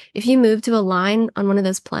more? If you move to a line on one of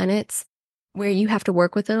those planets where you have to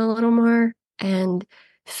work with it a little more and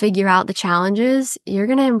figure out the challenges, you're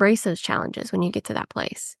going to embrace those challenges when you get to that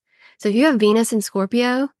place. So if you have Venus in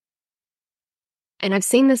Scorpio, and I've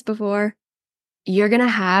seen this before, you're going to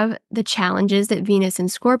have the challenges that Venus in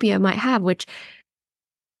Scorpio might have, which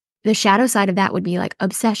the shadow side of that would be like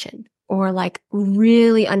obsession or like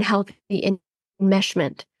really unhealthy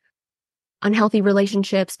enmeshment, unhealthy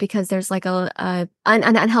relationships because there's like an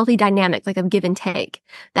unhealthy dynamic, like a give and take.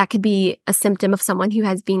 That could be a symptom of someone who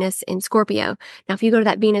has Venus in Scorpio. Now, if you go to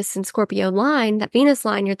that Venus in Scorpio line, that Venus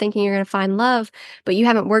line, you're thinking you're going to find love, but you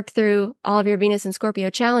haven't worked through all of your Venus in Scorpio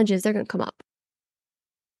challenges, they're going to come up.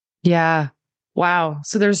 Yeah. Wow.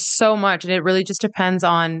 So there's so much, and it really just depends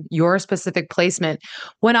on your specific placement.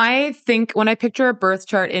 When I picture a birth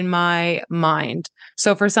chart in my mind,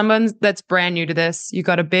 so for someone that's brand new to this, you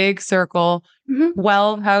got a big circle,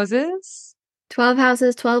 12 houses. 12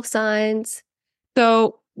 houses, 12 signs.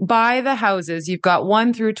 So by the houses, you've got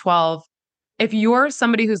 1 through 12. If you're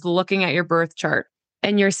somebody who's looking at your birth chart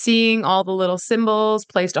and you're seeing all the little symbols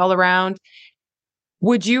placed all around,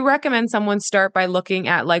 would you recommend someone start by looking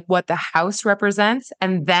at like what the house represents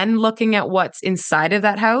and then looking at what's inside of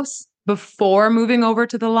that house before moving over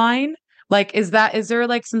to the line? Like, is there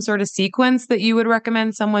like some sort of sequence that you would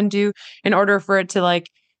recommend someone do in order for it to like,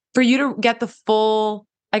 for you to get the full,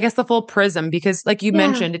 I guess the full prism? Because like you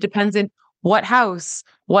mentioned, it depends on what house,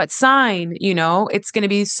 what sign, it's going to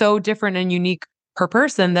be so different and unique per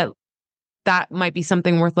person that might be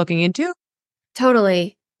something worth looking into.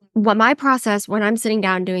 Totally. What my process when I'm sitting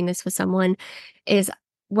down doing this with someone is,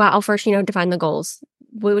 well, I'll first, define the goals,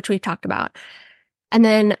 which we've talked about. And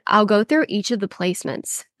then I'll go through each of the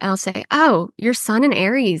placements. I'll say, oh, your sun in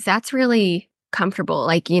Aries, that's really comfortable.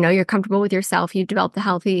 Like, you're comfortable with yourself. You've developed a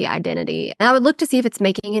healthy identity. And I would look to see if it's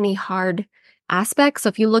making any hard aspects. So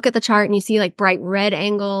if you look at the chart and you see like bright red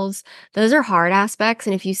angles, those are hard aspects.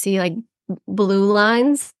 And if you see like blue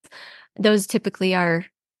lines, those typically are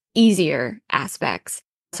easier aspects.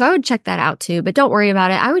 So I would check that out too, but don't worry about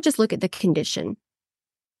it. I would just look at the condition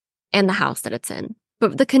and the house that it's in,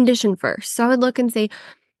 but the condition first. So I would look and say,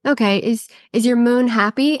 okay, is your moon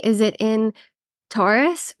happy? Is it in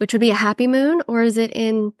Taurus, which would be a happy moon, or is it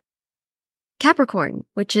in Capricorn,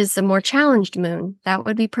 which is a more challenged moon? That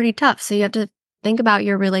would be pretty tough. So you have to think about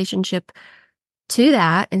your relationship to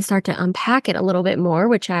that and start to unpack it a little bit more,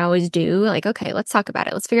 which I always do. Like, okay, let's talk about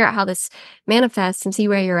it. Let's figure out how this manifests and see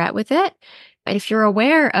where you're at with it. But if you're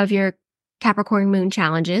aware of your Capricorn moon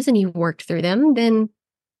challenges and you've worked through them, then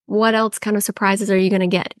what else kind of surprises are you going to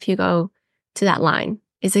get if you go to that line?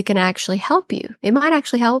 Is it going to actually help you? It might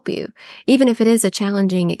actually help you. Even if it is a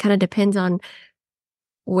challenging, it kind of depends on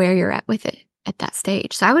where you're at with it at that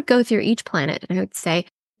stage. So I would go through each planet and I would say,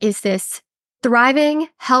 is this thriving,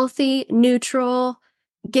 healthy, neutral,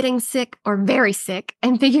 getting sick, or very sick,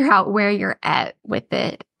 and figure out where you're at with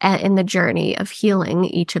it in the journey of healing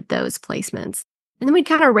each of those placements. And then we'd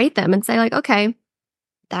kind of rate them and say like, okay,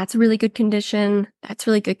 that's a really good condition. That's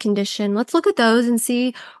really good condition. Let's look at those and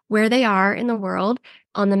see where they are in the world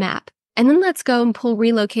on the map. And then let's go and pull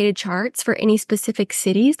relocated charts for any specific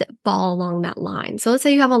cities that fall along that line. So let's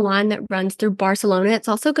say you have a line that runs through Barcelona. It's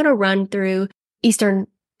also going to run through Eastern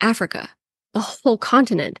Africa. the whole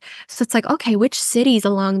continent. So it's like, okay, which cities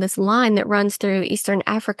along this line that runs through Eastern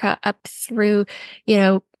Africa up through, you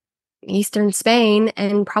know, Eastern Spain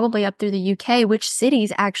and probably up through the UK, which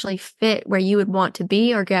cities actually fit where you would want to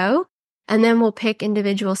be or go? And then we'll pick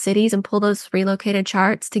individual cities and pull those relocated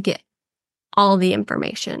charts to get all the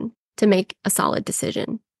information to make a solid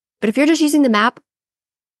decision. But if you're just using the map,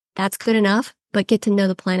 that's good enough, but get to know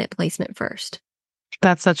the planet placement first.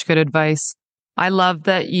 That's such good advice. I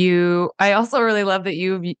also really love that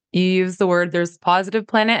you use the word there's positive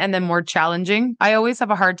planet and then more challenging. I always have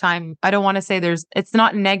a hard time. I don't want to say it's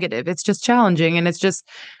not negative. It's just challenging and it's just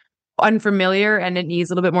unfamiliar and it needs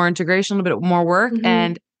a little bit more integration, a little bit more work. Mm-hmm.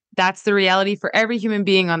 And that's the reality for every human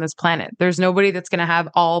being on this planet. There's nobody that's going to have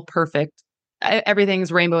all perfect,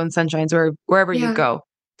 everything's rainbow and sunshines wherever you Yeah. go.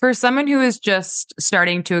 For someone who is just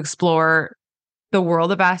starting to explore the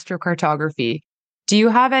world of astrocartography, do you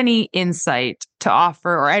have any insight to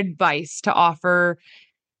offer or advice to offer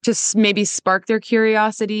to maybe spark their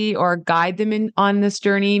curiosity or guide them in on this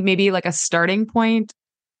journey, maybe like a starting point?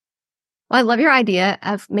 Well, I love your idea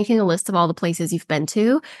of making a list of all the places you've been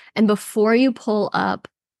to. And before you pull up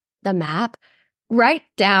the map, write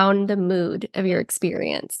down the mood of your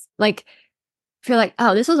experience. Like, if you're like,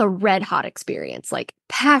 oh, this was a red hot experience, like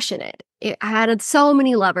passionate. I had so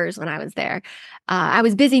many lovers when I was there. I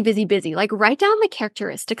was busy, busy, busy. Like, write down the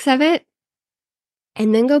characteristics of it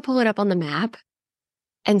and then go pull it up on the map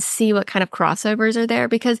and see what kind of crossovers are there.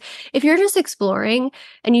 Because if you're just exploring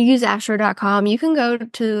and you use astro.com, you can go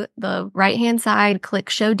to the right hand side, click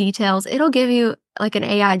show details. It'll give you like an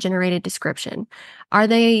AI generated description. Are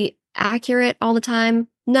they accurate all the time?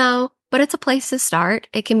 No, but it's a place to start.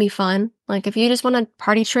 It can be fun. Like if you just want to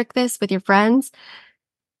party trick this with your friends,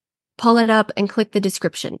 pull it up and click the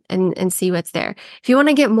description and see what's there. If you want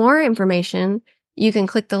to get more information, you can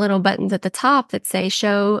click the little buttons at the top that say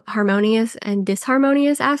show harmonious and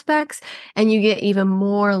disharmonious aspects, and you get even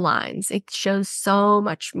more lines. It shows so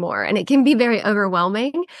much more, and it can be very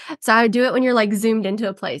overwhelming. So I would do it when you're like zoomed into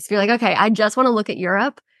a place. If you're like, okay, I just want to look at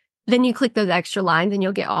Europe, then you click those extra lines and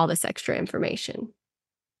you'll get all this extra information.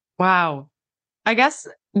 Wow. I guess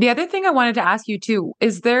the other thing I wanted to ask you too,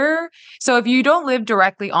 so if you don't live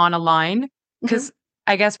directly on a line, Mhm. because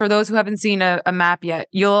I guess for those who haven't seen a map yet,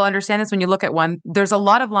 you'll understand this when you look at one. There's a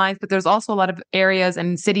lot of lines, but there's also a lot of areas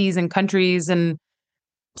and cities and countries and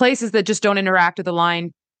places that just don't interact with the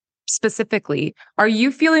line specifically. Are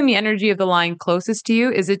you feeling the energy of the line closest to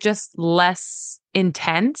you? Is it just less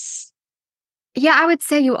intense? Yeah, I would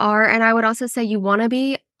say you are. And I would also say you want to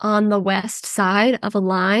be on the west side of a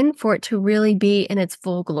line for it to really be in its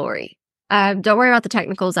full glory. Don't worry about the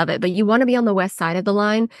technicals of it, but you want to be on the west side of the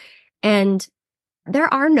line. And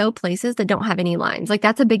there are no places that don't have any lines. Like,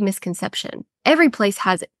 that's a big misconception. Every place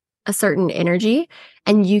has a certain energy,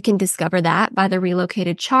 and you can discover that by the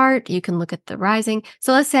relocated chart. You can look at the rising.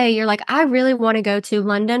 So let's say you're like, I really want to go to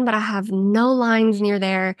London, but I have no lines near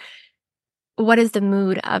there. What is the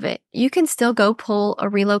mood of it? You can still go pull a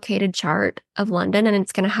relocated chart of London and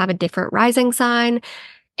it's going to have a different rising sign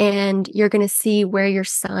and you're going to see where your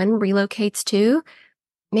sun relocates to.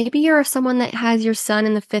 Maybe you're someone that has your sun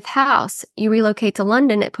in the fifth house. You relocate to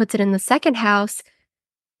London, it puts it in the second house.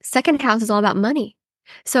 Second house is all about money.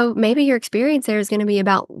 So maybe your experience there is going to be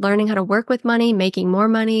about learning how to work with money, making more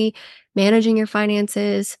money, managing your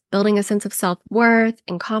finances, building a sense of self-worth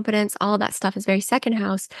and confidence. All of that stuff is very second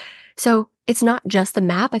house. So it's not just the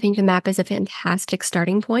map. I think the map is a fantastic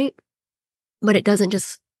starting point, but it doesn't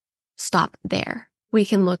just stop there. We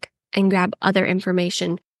can look and grab other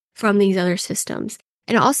information from these other systems.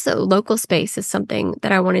 And also, local space is something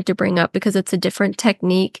that I wanted to bring up because it's a different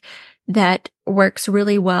technique that works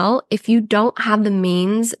really well if you don't have the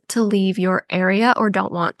means to leave your area or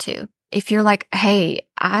don't want to. If you're like, hey,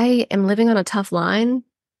 I am living on a tough line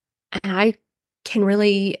and I can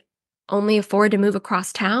really only afford to move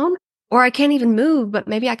across town, or I can't even move, but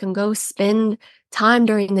maybe I can go spend time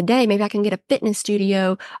during the day. Maybe I can get a fitness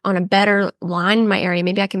studio on a better line in my area.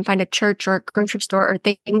 Maybe I can find a church or a grocery store or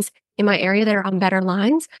things in my area that are on better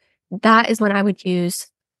lines. That is when I would use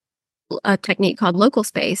a technique called local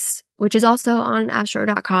space, which is also on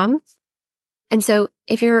astro.com. And so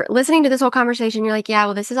if you're listening to this whole conversation, you're like, yeah,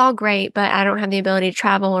 well, this is all great, but I don't have the ability to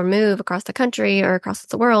travel or move across the country or across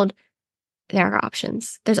the world. There are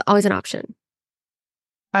options. There's always an option.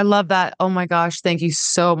 I love that. Oh my gosh. Thank you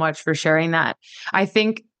so much for sharing that. I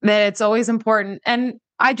think that it's always important. And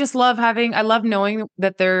I love knowing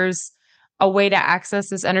that there's a way to access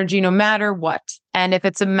this energy no matter what. And if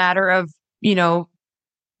it's a matter of, you know,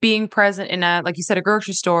 being present in like you said, a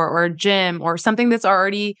grocery store or a gym or something that's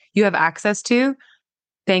already you have access to,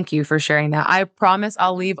 Thank you for sharing that. I promise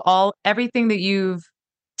I'll leave everything that you've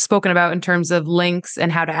spoken about in terms of links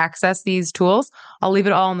and how to access these tools. I'll leave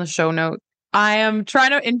it all in the show notes. I am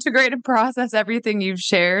trying to integrate and process everything you've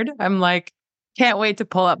shared. I'm like, can't wait to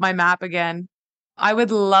pull up my map again. I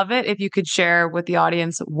would love it if you could share with the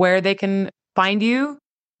audience where they can find you,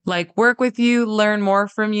 like work with you, learn more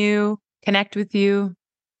from you, connect with you.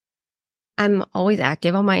 I'm always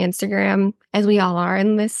active on my Instagram, as we all are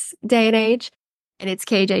in this day and age. And it's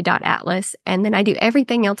kj.atlas. And then I do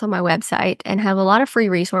everything else on my website and have a lot of free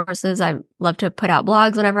resources. I love to put out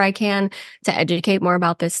blogs whenever I can to educate more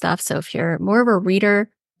about this stuff. So if you're more of a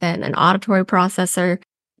reader than an auditory processor,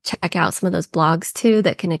 check out some of those blogs too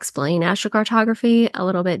that can explain astrocartography a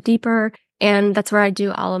little bit deeper. And that's where I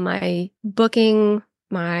do all of my booking,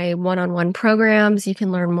 my one-on-one programs. You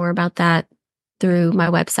can learn more about that through my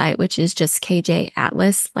website, which is just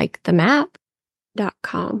kjatlas, like the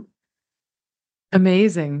map.com.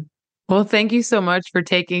 Amazing. Well, thank you so much for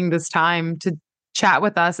taking this time to chat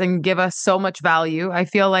with us and give us so much value. I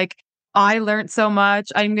feel like I learned so much.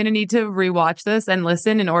 I'm going to need to rewatch this and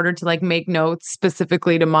listen in order to like make notes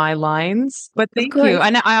specifically to my lines. But Of thank you. course.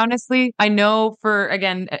 And I honestly, I know for,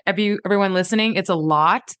 again, everyone listening, it's a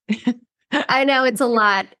lot. I know it's a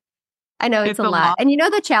lot. I know it's It's a a lot. lot. And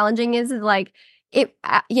the challenging is like it,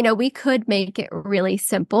 we could make it really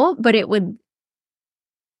simple, but it would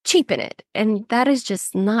cheapen it. And that is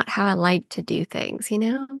just not how I like to do things.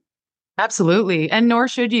 Absolutely. And nor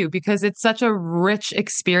should you, because it's such a rich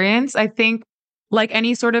experience. I think like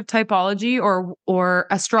any sort of typology or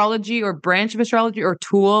astrology or branch of astrology or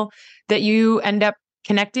tool that you end up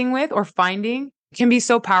connecting with or finding can be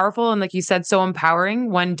so powerful and like you said, so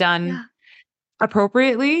empowering when done Yeah.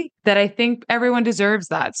 appropriately that I think everyone deserves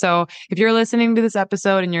that. So if you're listening to this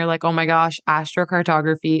episode and you're like, oh my gosh,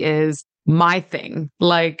 astrocartography is my thing,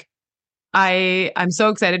 like I'm so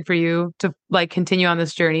excited for you to like continue on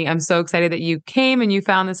this journey. I'm so excited that you came and you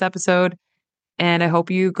found this episode. And I hope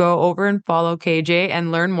you go over and follow KJ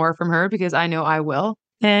and learn more from her because I know I will.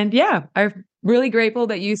 And yeah, I'm really grateful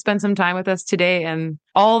that you spent some time with us today and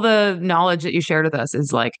all the knowledge that you shared with us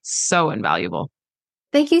is like so invaluable.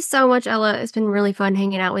 Thank you so much, Ella. It's been really fun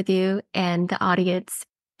hanging out with you and the audience.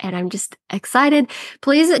 And I'm just excited.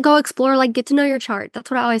 Please go explore, like get to know your chart. That's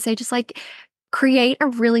what I always say. Just like create a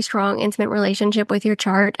really strong, intimate relationship with your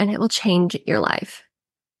chart and it will change your life.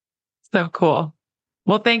 So cool.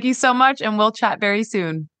 Well, thank you so much and we'll chat very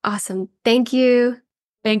soon. Awesome. Thank you.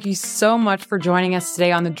 Thank you so much for joining us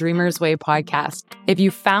today on the Dreamer's Way podcast. If you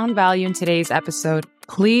found value in today's episode,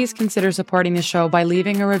 please consider supporting the show by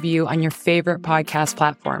leaving a review on your favorite podcast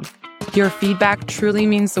platform. Your feedback truly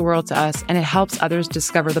means the world to us, and it helps others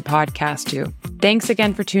discover the podcast too. Thanks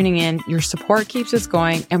again for tuning in. Your support keeps us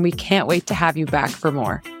going, and we can't wait to have you back for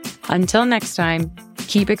more. Until next time,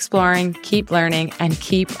 keep exploring, keep learning, and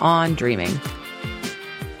keep on dreaming.